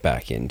flavor it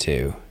back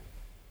into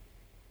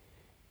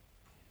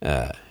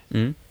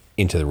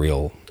into the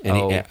real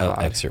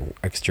extra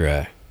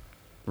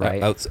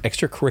right.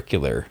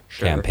 Extracurricular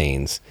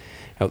campaigns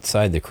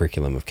outside the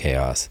curriculum of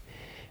Chaos.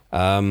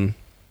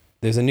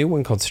 There's a new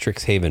one called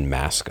Strixhaven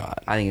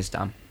Mascot. I think it's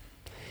dumb.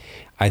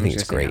 I think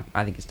it's great.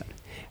 I think it's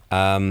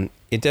dumb.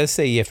 It does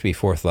say you have to be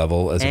 4th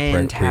level as a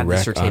prereq have the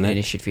Strixhaven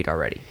initiate feat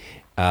already.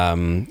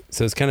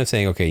 So it's kind of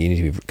saying, okay, you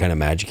need to be kind of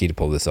magic-y to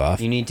pull this off.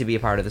 You need to be a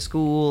part of the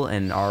school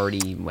and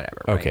already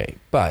whatever. Right? Okay,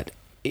 but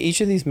each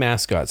of these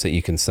mascots that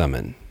you can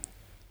summon,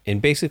 and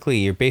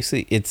basically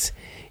it's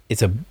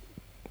a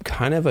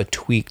kind of a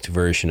tweaked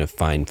version of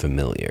Find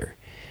Familiar,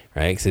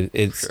 right? So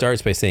it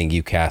starts by saying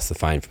you cast the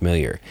Find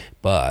Familiar,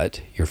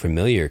 but your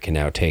familiar can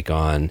now take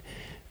on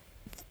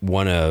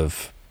one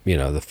of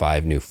the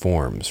 5 new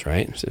forms,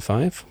 right? Is it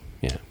 5?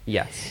 Yeah.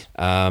 Yes.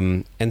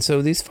 And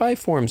so these 5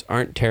 forms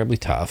aren't terribly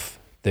tough.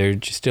 They're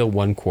just still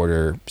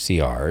 1/4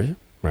 CR,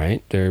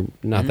 right? They're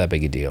not that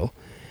big a deal,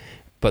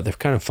 but they're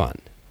kind of fun,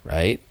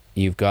 right?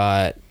 You've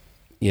got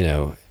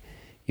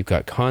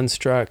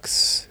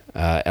constructs,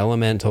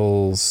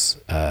 elementals,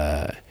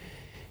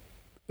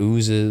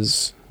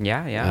 oozes.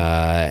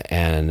 Yeah.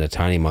 And a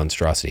tiny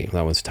monstrosity.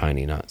 That one's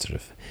tiny, not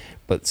sort of.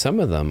 But some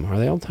of them, are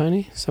they all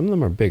tiny? Some of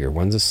them are bigger.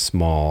 One's a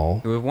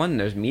small. With one,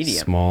 there's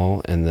medium.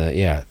 Small, and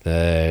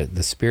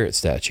the spirit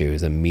statue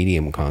is a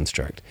medium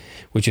construct,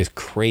 which is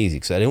crazy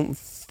because I don't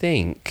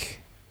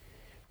think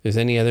there's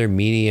any other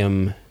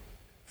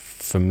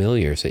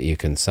familiars that you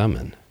can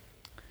summon.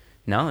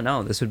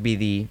 No, this would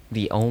be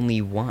the only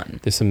one.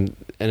 There's some,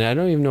 and I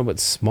don't even know about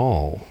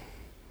small.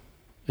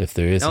 If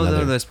there is,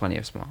 there's plenty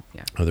of small.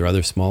 Yeah. Are there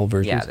other small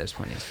versions? Yeah, there's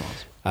plenty of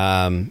smalls.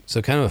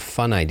 So kind of a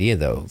fun idea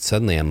though.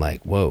 Suddenly I'm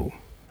like, whoa,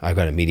 I've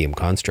got a medium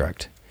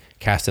construct,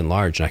 cast in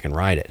large, and I can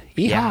ride it.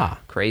 Yeehaw! Yeah,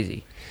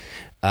 crazy.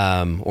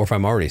 Or if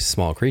I'm already a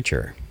small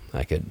creature,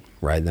 I could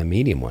ride the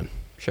medium one.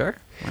 Sure.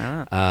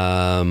 Why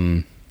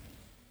not?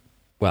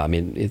 Well, I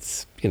mean,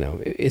 it's,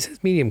 it's a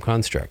medium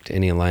construct,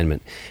 any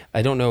alignment.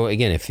 I don't know,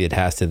 again, if it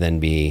has to then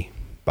be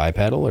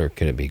bipedal or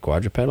could it be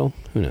quadrupedal?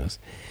 Who knows?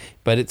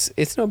 But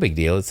it's no big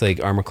deal. It's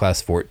like armor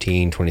class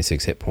 14,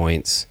 26 hit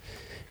points.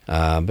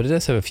 But it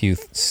does have a few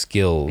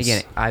skills.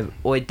 Again,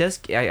 it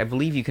does. I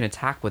believe you can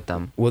attack with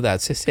them. Well,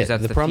 that's just it.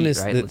 That's The the problem feat,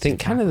 is, right? the Lets thing, you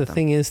kind of attack the with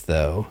thing is,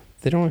 though,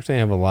 they don't actually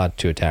have a lot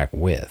to attack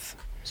with.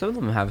 Some of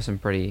them have some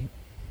pretty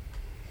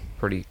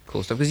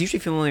cool stuff. Because usually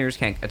familiars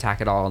can't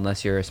attack at all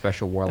unless you're a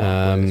special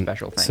warlock or a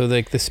special thing. So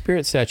the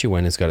spirit statue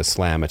one has got a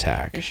slam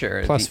attack.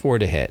 Sure. Plus 4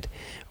 to hit.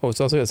 Oh,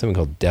 it's also got something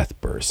called Death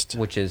Burst.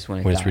 Which is when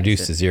it's dies,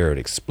 reduced to 0, it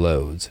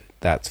explodes.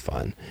 That's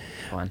fun.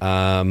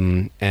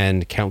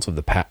 And Counts of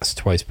the Past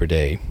twice per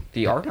day.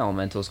 The Arc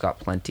Elemental's got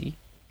plenty.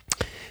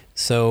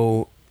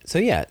 So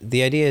yeah,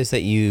 the idea is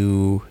that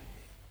you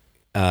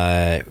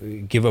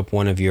give up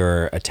one of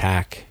your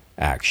attack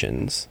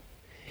actions,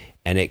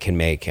 and it can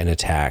make an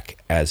attack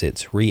as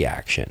its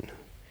reaction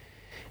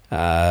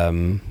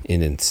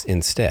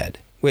instead.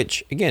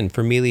 Which, again,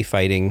 for melee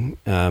fighting,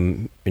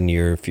 and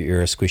if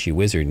you're a squishy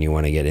wizard and you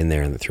want to get in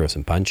there and throw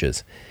some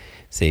punches,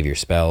 save your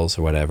spells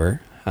or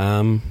whatever,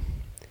 that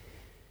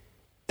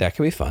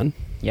can be fun.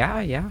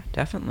 Yeah,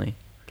 definitely.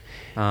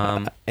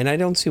 And I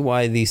don't see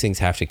why these things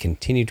have to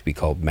continue to be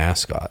called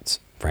mascots,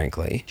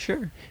 frankly.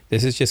 Sure.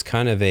 This is just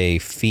kind of a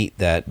feat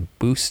that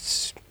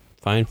boosts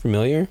Find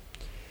Familiar.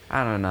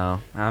 I don't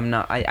know.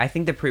 I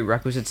think the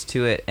prerequisites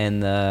to it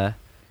and the...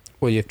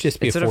 Well, you have to just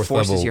be a sort of fourth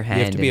forces level. your You have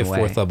hand to be a in a way.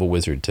 fourth level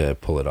wizard to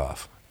pull it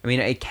off. I mean,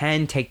 it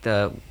can take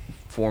the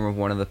form of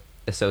one of the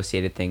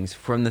associated things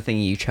from the thing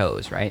you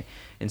chose, right?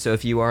 And so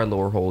if you are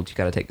lower hold, you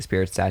got to take the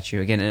spirit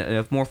statue. Again,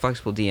 a more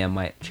flexible DM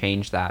might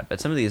change that,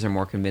 but some of these are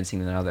more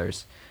convincing than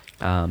others.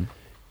 To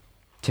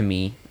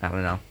me, I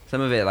don't know. Some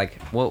of it, like,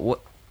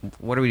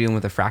 what are we doing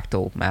with a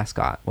fractal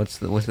mascot? What's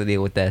the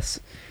deal with this?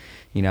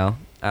 I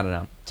don't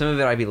know. Some of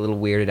it I'd be a little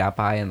weirded out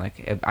by, and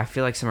like I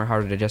feel like some are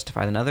harder to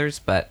justify than others,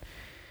 but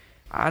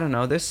I don't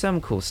know. There's some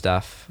cool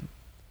stuff.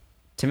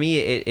 To me,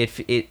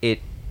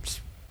 it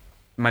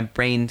my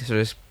brain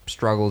sort of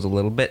struggles a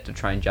little bit to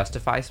try and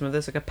justify some of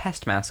this, like a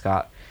pest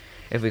mascot,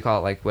 if we call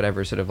it like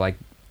whatever sort of like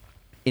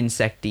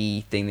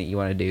insecty thing that you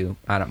want to do.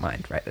 I don't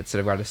mind, right? It's sort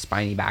of got a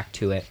spiny back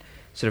to it,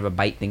 sort of a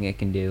bite thing it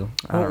can do.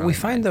 Well, we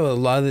find though a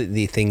lot of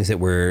the things that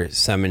we're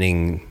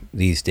summoning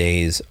these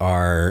days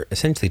are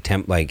essentially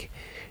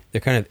they're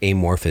kind of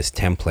amorphous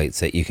templates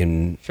that you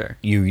can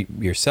you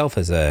yourself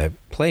as a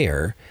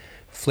player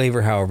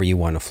flavor however you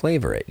want to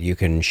flavor it. You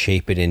can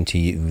shape it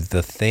into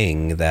the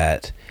thing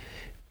that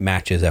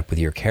matches up with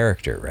your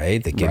character,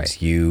 right? That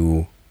gives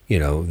you,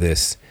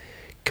 this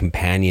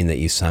companion that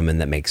you summon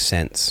that makes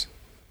sense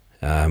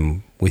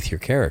with your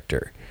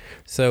character.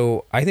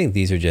 So I think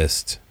these are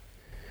just,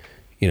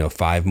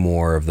 5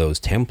 more of those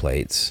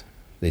templates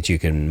that you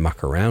can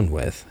muck around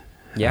with.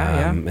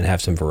 And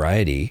have some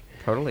variety.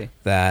 Totally.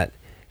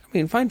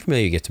 Find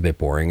Familiar gets a bit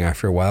boring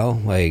after a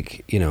while.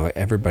 Like,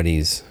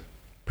 everybody's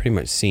pretty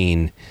much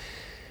seen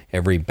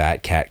every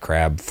bat, cat,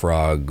 crab,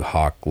 frog,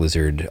 hawk,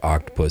 lizard,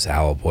 octopus,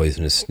 owl,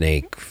 poisonous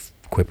snake,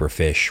 quipper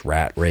fish,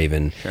 rat,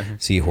 raven,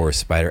 seahorse,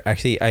 spider.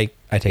 Actually, I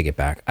take it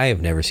back. I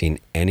have never seen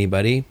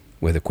anybody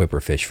with a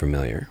quipper fish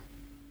familiar.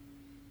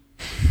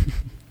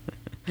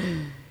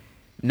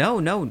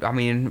 No. I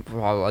mean,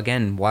 well,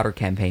 again, water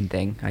campaign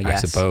thing, I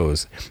guess. I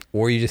suppose.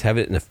 Or you just have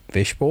it in a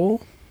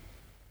fishbowl?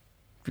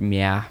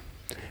 Yeah.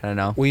 I don't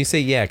know. Well, you say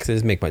yeah, because it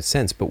doesn't make much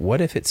sense. But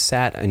what if it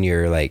sat on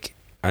your,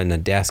 on the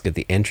desk at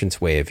the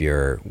entranceway of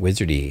your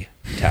wizardy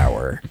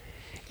tower,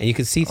 and you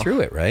could see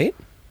through it, right?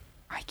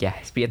 I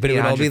guess. But it would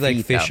all be like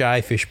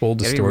fisheye, fishbowl,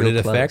 distorted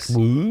effect.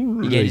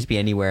 You can't just be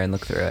anywhere and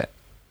look through it.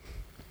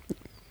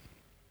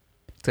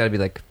 It's got to be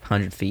like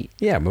 100 feet.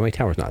 Yeah, but my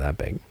tower's not that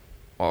big.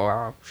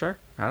 Oh, sure.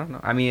 I don't know.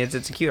 I mean, it's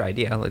a cute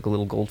idea, like a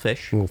little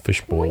goldfish. A little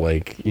fishbowl,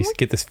 you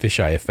get this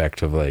fisheye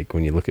effect of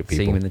when you look at people.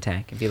 Seeing them in the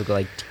tank, and people go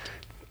like...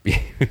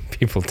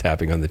 people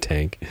tapping on the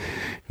tank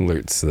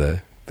alerts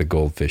the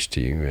goldfish to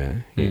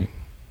you.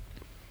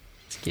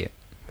 It's cute.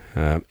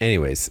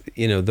 Anyways,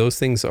 those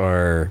things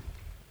are,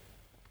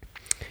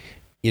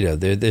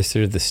 they're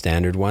sort of the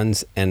standard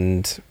ones,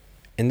 and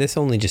this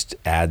only just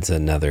adds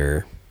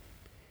another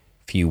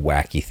few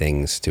wacky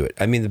things to it.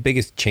 I mean, the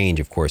biggest change,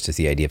 of course, is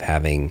the idea of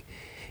having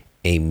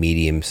a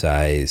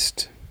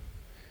medium-sized,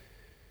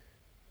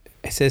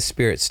 it says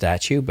spirit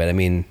statue, but I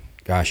mean,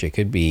 gosh, it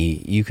could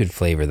be, you could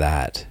flavor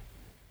that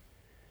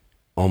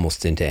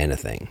almost into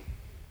anything.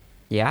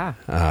 Yeah.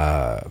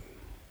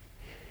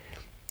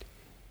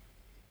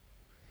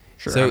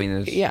 Sure. So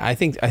I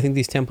think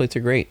these templates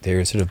are great.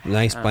 They're sort of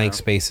nice blank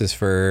spaces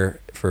for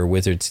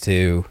wizards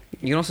to.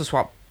 You can also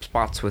swap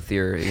spots with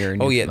your.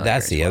 Oh yeah,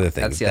 that's the other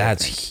thing.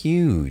 That's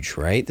huge,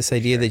 right? This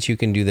idea that you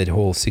can do that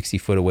whole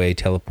 60-foot away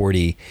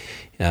teleporty.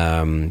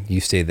 You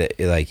say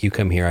that you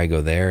come here, I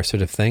go there,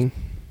 sort of thing.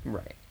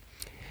 Right.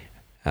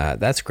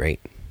 That's great.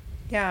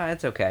 Yeah,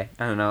 it's okay.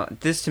 I don't know.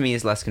 This to me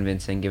is less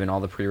convincing, given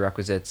all the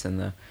prerequisites and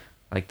the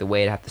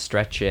way I'd have to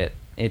stretch it.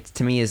 It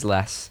to me is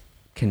less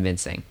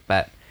convincing,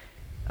 but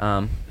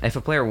If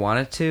a player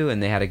wanted to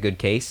and they had a good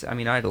case, I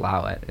mean, I'd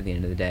allow it at the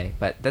end of the day.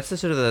 But that's the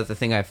sort of the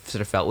thing I've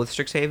sort of felt with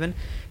Strixhaven.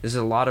 There's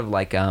a lot of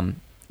like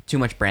too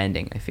much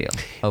branding, I feel,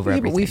 over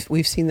everything. But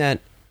we've seen that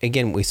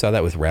again. We saw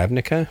that with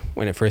Ravnica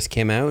when it first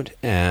came out,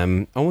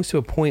 almost to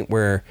a point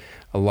where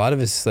a lot of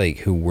us like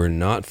who were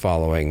not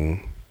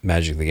following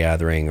Magic the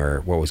Gathering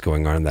or what was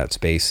going on in that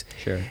space.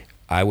 Sure.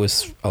 I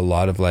was a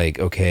lot of like,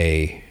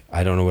 okay,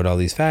 I don't know what all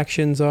these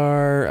factions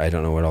are. I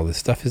don't know what all this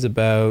stuff is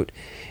about.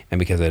 And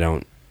because I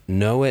don't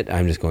know it,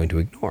 I'm just going to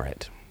ignore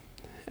it.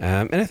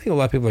 And I think a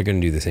lot of people are going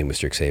to do the same with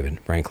Strixhaven,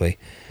 frankly.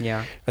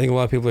 Yeah. I think a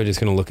lot of people are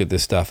just going to look at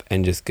this stuff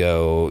and just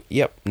go,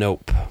 yep,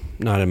 nope,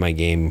 not in my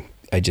game.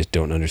 I just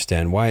don't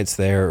understand why it's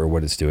there or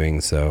what it's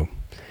doing. So,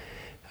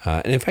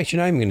 and in fact,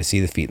 you're not even going to see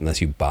the feat unless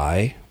you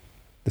buy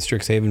the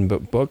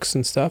Strixhaven books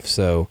and stuff.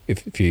 So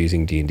if you're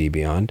using D&D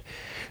Beyond.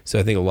 So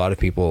I think a lot of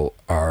people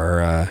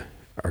are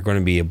going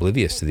to be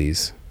oblivious to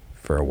these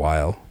for a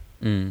while.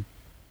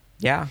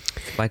 Yeah,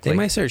 likely. They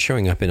might start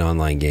showing up in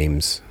online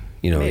games.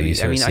 You know, Maybe. you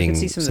start I can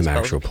see some of the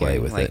actual spells play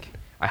appearing, with like, it.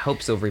 I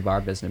hope Silvery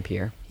Barb doesn't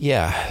appear.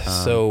 Yeah.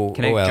 So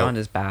Kinetic Jaunt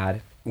is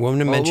bad. Well, I'm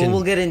gonna mention.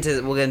 We'll get into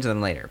them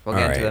later. We'll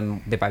get into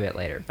them bit by bit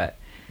later. But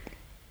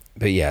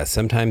yeah,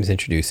 sometimes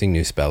introducing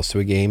new spells to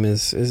a game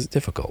is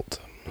difficult.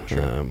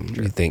 Sure.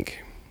 You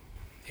think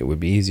it would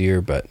be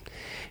easier,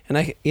 and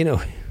I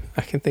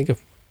can think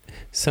of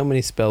so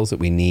many spells that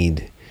we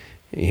need,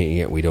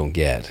 yet we don't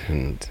get.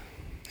 And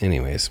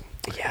anyways,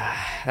 yeah,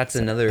 that's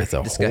another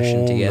discussion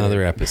whole together.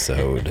 Another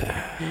episode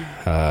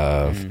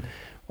of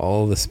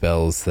all the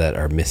spells that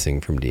are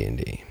missing from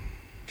D&D.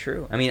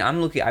 True. I mean,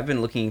 I've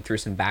been looking through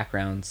some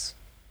backgrounds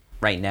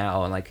right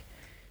now and like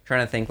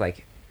trying to think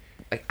like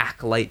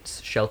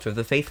Acolyte's Shelter of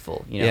the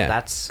Faithful. You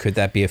know, could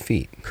that be a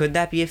feat? Could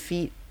that be a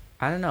feat?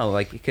 I don't know,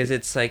 like, because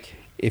it's like,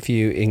 if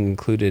you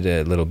included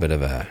a little bit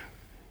of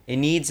it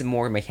needs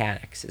more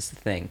mechanics is the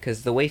thing,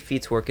 because the way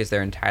feats work is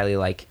they're entirely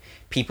like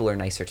people are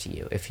nicer to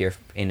you if you're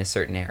in a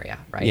certain area,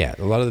 right? Yeah,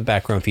 a lot of the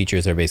background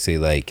features are basically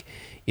like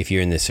if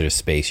you're in this sort of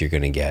space, you're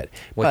going to get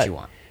what you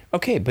want.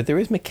 Okay, but there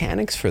is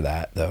mechanics for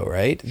that though,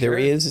 right?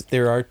 Sure.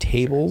 There are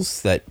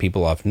tables that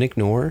people often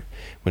ignore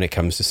when it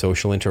comes to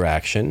social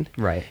interaction.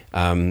 Right.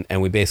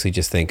 And we basically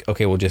just think,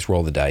 okay, we'll just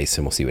roll the dice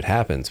and we'll see what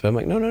happens. But I'm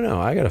like, no,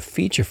 I got a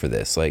feature for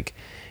this. Like,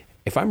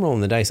 if I'm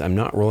rolling the dice, I'm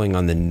not rolling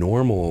on the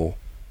normal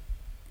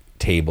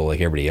table like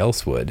everybody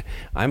else would.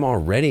 I'm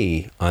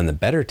already on the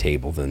better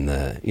table than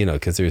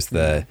because there's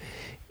the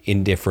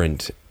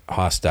indifferent,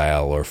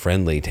 hostile or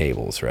friendly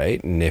tables,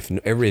 right? And if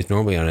everybody's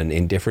normally on an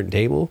indifferent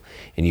table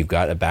and you've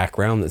got a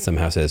background that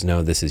somehow says,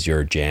 no, this is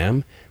your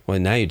jam, well,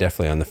 now you're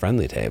definitely on the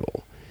friendly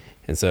table.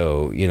 And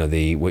so,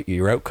 what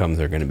your outcomes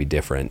are going to be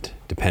different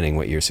depending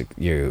what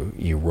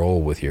you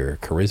roll with your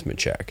charisma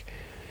check.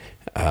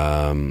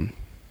 And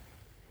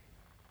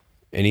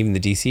even the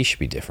DC should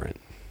be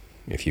different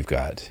if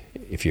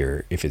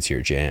it's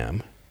your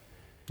jam.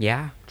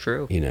 Yeah,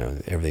 true.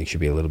 Everything should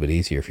be a little bit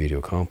easier for you to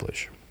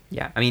accomplish.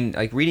 Yeah, I mean,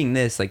 like reading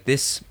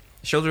this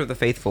Shelter of the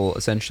Faithful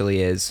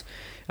essentially is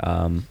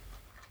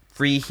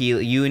free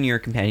heal. You and your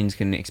companions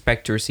can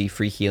expect to receive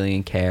free healing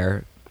and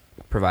care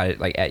provided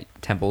like at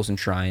temples and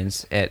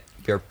shrines at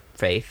your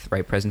faith,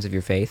 right? Presence of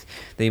your faith.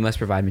 Then you must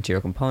provide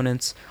material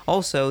components.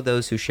 Also,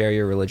 those who share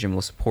your religion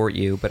will support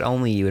you, but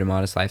only you in a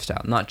modest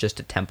lifestyle. Not just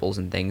at temples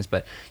and things,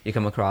 but you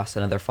come across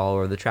another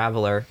follower of the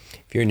Traveler.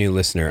 If you're a new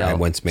listener, I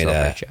once made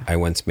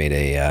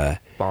a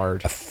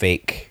bard, a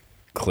fake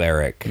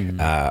cleric,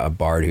 a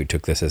bard who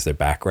took this as their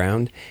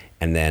background,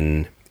 and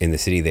then in the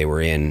city they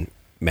were in,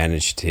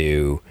 managed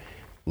to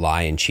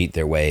lie and cheat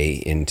their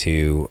way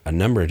into a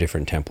number of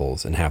different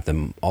temples and have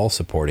them all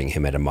supporting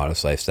him at a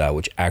modest lifestyle,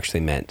 which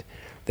actually meant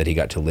that he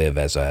got to live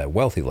as a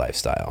wealthy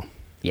lifestyle.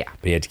 Yeah.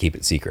 But he had to keep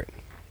it secret.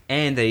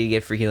 And that you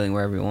get free healing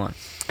wherever you want.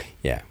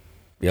 Yeah.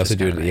 You also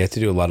you have to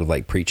do a lot of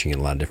like preaching in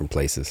a lot of different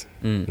places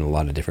in a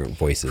lot of different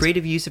voices.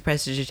 Creative use of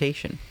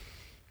prestidigitation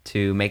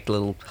to make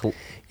little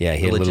he had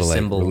little like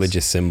symbols.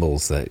 Religious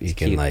symbols that you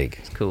can cute. like.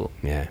 It's cool.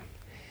 Yeah.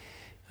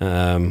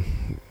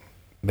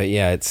 But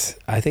yeah,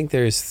 I think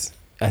this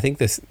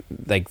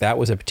like that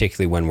was a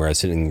particularly one where I was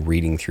sitting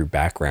reading through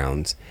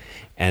backgrounds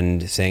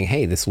and saying,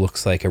 hey, this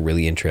looks like a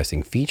really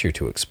interesting feature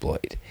to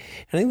exploit.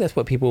 And I think that's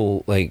what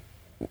people like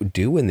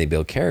do when they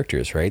build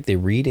characters, right? They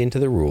read into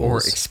the rules. Or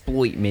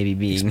exploit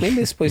maybe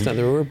exploit's not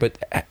the word,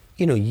 but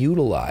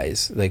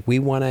utilize. Like we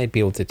want to be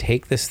able to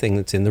take this thing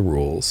that's in the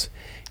rules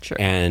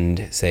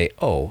and say,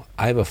 oh,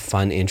 I have a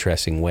fun,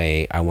 interesting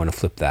way. I want to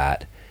flip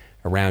that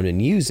around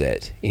and use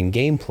it in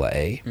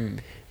gameplay.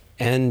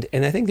 And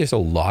I think there's a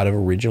lot of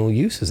original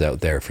uses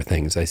out there for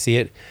things. I see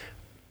it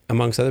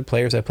amongst other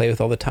players I play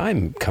with all the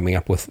time, coming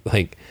up with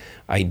like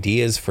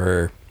ideas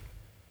for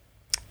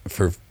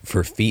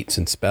feats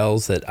and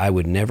spells that I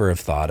would never have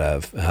thought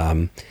of.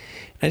 I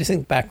just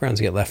think backgrounds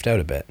get left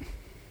out a bit.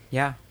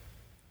 Yeah.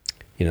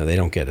 They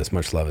don't get as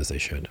much love as they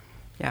should.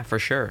 Yeah, for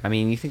sure. I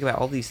mean, you think about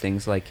all these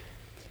things like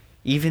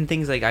Even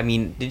things like, I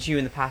mean, did you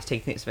in the past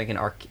take things like an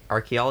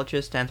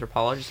archaeologist,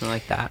 anthropologist, something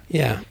like that?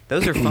 Yeah.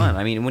 Those are fun.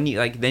 I mean, when you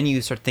like, then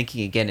you start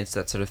thinking again. It's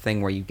that sort of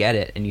thing where you get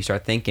it and you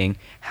start thinking,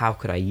 how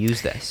could I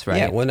use this?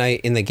 Right? Yeah.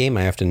 In the game,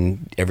 I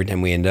often, every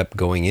time we end up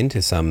going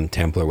into some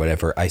temple or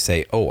whatever, I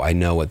say, "Oh, I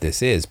know what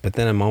this is," but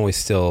then I'm always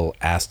still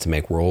asked to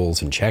make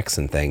rolls and checks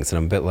and things, and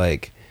I'm a bit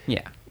like,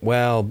 yeah.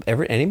 well,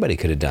 anybody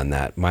could have done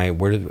that.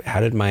 How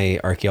did my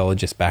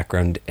archaeologist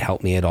background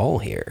help me at all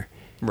here?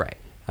 Right.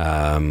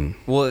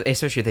 Well,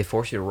 especially if they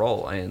force you to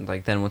roll, and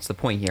like, then what's the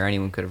point here?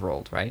 Anyone could have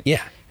rolled, right?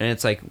 Yeah. And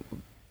it's like,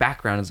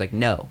 background is like,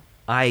 no,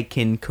 I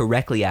can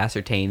correctly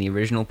ascertain the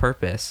original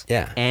purpose.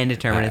 Yeah. And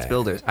determine its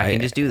builders. I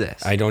can just do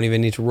this. I don't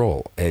even need to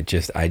roll. I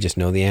just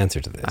know the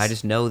answer to this. I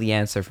just know the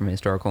answer from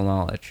historical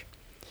knowledge.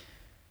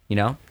 You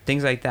know,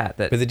 things like that.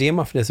 But the DM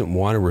often doesn't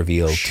want to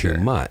reveal Sure.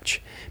 too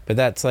much. But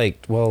that's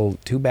like, well,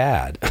 too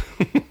bad.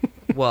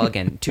 Well,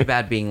 again, too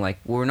bad being like,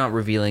 we're not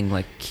revealing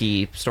like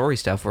key story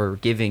stuff. We're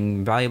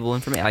giving valuable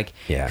information. Like,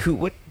 Yeah.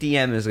 what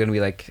DM is going to be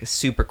like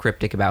super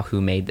cryptic about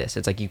who made this?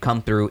 It's like you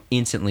come through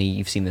instantly.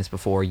 You've seen this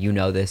before. You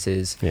know this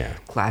is Yeah.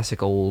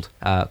 classic old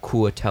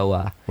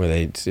Kuatoa Where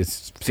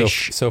it's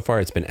Fish so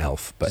far it's been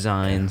elf, but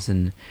designs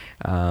and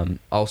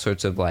all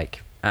sorts of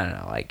like, I don't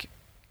know, like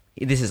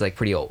this is like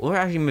pretty old, or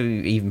actually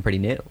maybe even pretty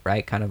new,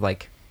 right? Kind of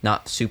like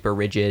not super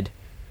rigid,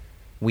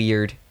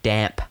 weird,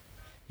 damp.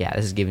 Yeah,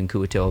 this is giving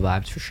Kuatoa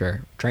vibes for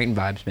sure. Triton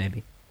vibes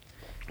maybe.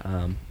 I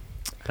don't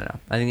know.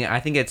 I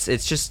think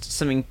it's just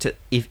something to,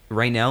 if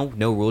right now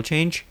no rule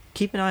change,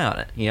 keep an eye on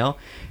it. You know,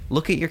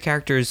 look at your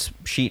character's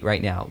sheet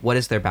right now. What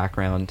is their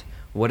background?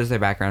 What is their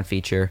background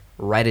feature?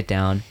 Write it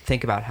down.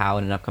 Think about how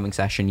in an upcoming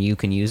session you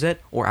can use it,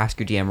 or ask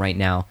your DM right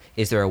now,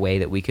 is there a way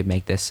that we could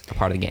make this a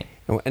part of the game?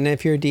 And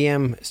if you're a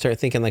DM, start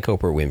thinking like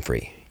Oprah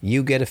Winfrey.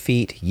 You get a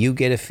feat, you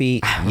get a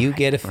feat, you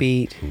get a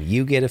feat,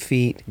 you get a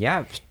feat.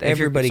 Yeah,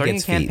 Everybody if you're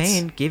gets starting a feats.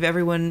 campaign, give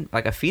everyone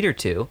like a feat or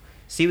two,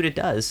 see what it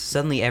does.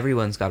 Suddenly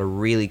everyone's got a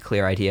really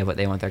clear idea of what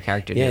they want their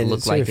character to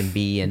look like and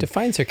be, and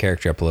defines their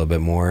character up a little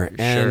bit more.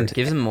 And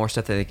gives them more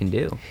stuff that they can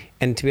do.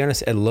 And to be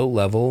honest, at low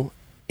level,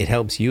 it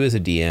helps you as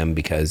a DM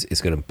because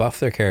it's going to buff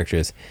their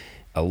characters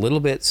a little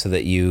bit so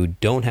that you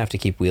don't have to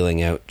keep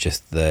wheeling out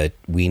just the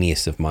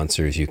weeniest of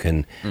monsters. You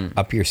can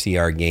up your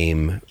CR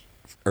game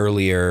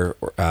earlier.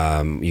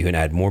 You can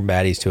add more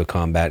baddies to a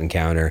combat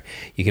encounter.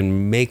 You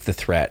can make the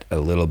threat a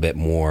little bit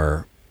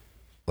more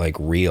like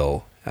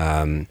real,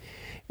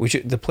 which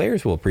the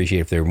players will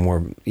appreciate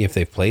if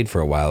they've played for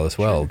a while as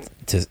well.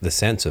 To the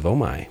sense of, oh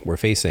my, we're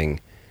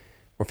facing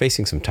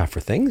some tougher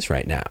things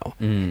right now.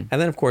 And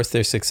then, of course,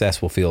 their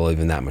success will feel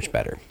even that much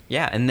better.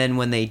 Yeah, and then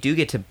when they do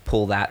get to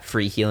pull that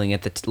free healing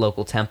at the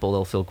local temple,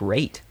 they'll feel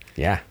great.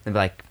 Yeah. They'll be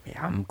like,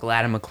 yeah, I'm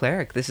glad I'm a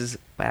cleric. This is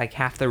like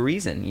half the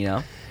reason, you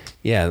know?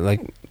 Yeah,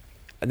 like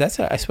that's,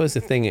 I suppose,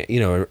 the thing,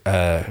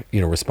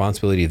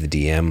 responsibility of the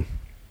DM.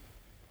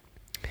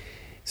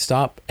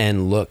 Stop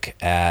and look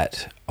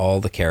at all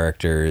the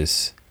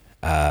characters'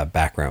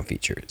 background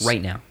features.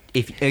 Right now.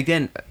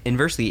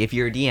 Inversely, if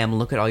you're a DM,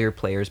 look at all your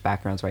players'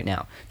 backgrounds right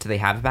now. Do they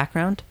have a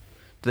background?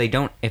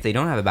 If they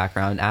don't have a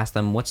background, ask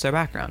them what's their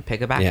background. Pick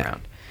a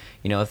background.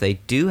 You know, if they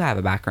do have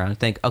a background,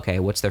 think, okay,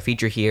 what's their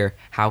feature here?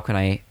 How can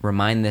I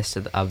remind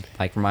them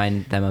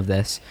of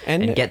this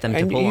and get them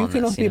to pull on this?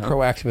 You can also be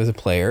proactive as a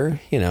player.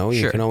 You know,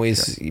 you can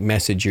always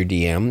message your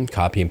DM,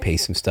 copy and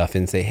paste some stuff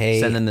in, say, hey,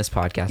 send them this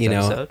podcast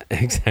episode.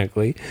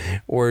 Exactly.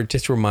 Or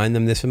just remind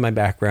them, this is my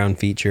background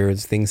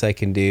features, things I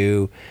can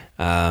do.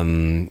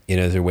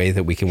 Is there ways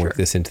that we can work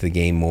this into the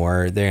game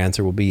more? Their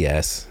answer will be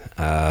yes.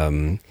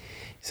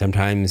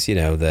 Sometimes,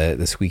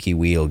 the squeaky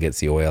wheel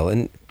gets the oil.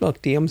 And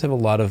look, DMs have a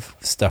lot of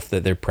stuff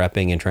that they're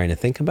prepping and trying to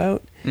think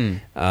about.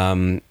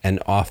 And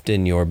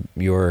often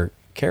your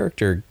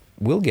character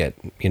will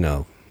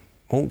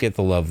won't get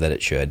the love that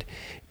it should.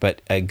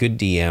 But a good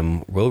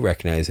DM will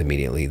recognize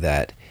immediately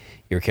that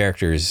your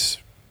character's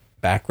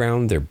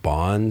background, their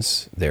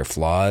bonds, their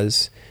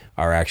flaws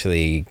are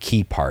actually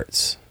key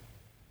parts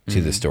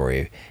to the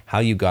story. How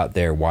you got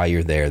there, why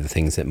you're there, the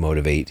things that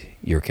motivate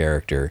your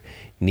character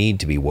need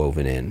to be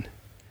woven in.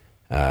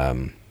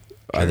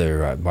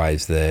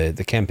 Otherwise,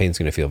 the campaign's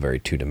going to feel very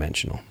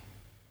two-dimensional.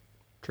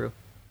 True.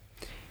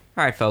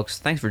 All right, folks.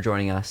 Thanks for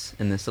joining us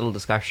in this little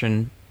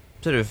discussion,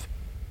 sort of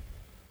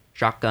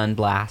shotgun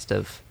blast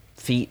of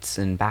feats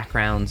and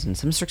backgrounds and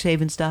some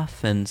Strixhaven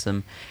stuff and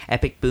some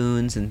epic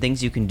boons and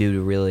things you can do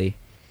to really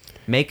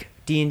make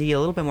D&D a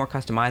little bit more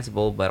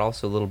customizable, but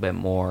also a little bit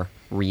more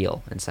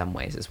real in some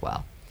ways as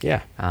well.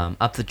 Yeah.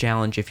 Up the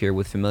challenge if you're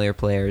with familiar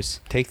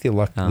players. Take the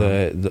luck,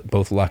 the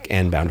both luck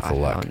and bountiful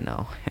luck. Oh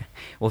no.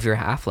 Well, if you're a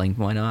halfling,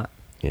 why not?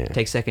 Yeah.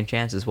 Take second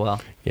chance as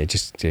well. Yeah,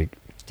 just take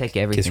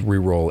everything. Just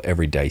re-roll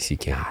every dice you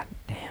can. God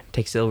damn.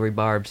 Take silvery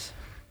barbs.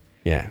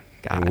 Yeah.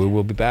 God. And we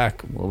will be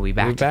back. We'll be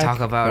back to talk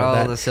about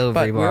all the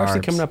silvery barbs. We're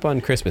actually coming up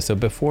on Christmas, so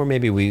before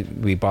maybe we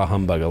bah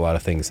humbug a lot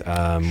of things.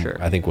 Sure.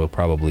 I think we'll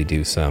probably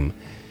do some.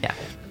 Yeah.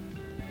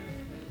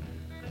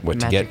 What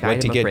to get your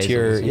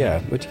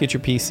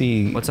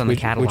PC. What's on the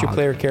catalog? What your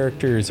player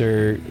characters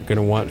are going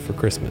to want for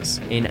Christmas.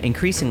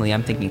 Increasingly,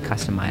 I'm thinking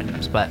custom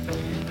items, but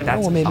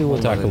That's well, maybe a we'll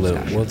whole talk other a little.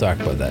 discussion. We'll talk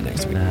about that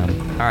next week.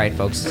 All right,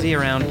 folks. See you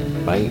around.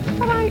 Bye.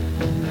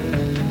 Bye.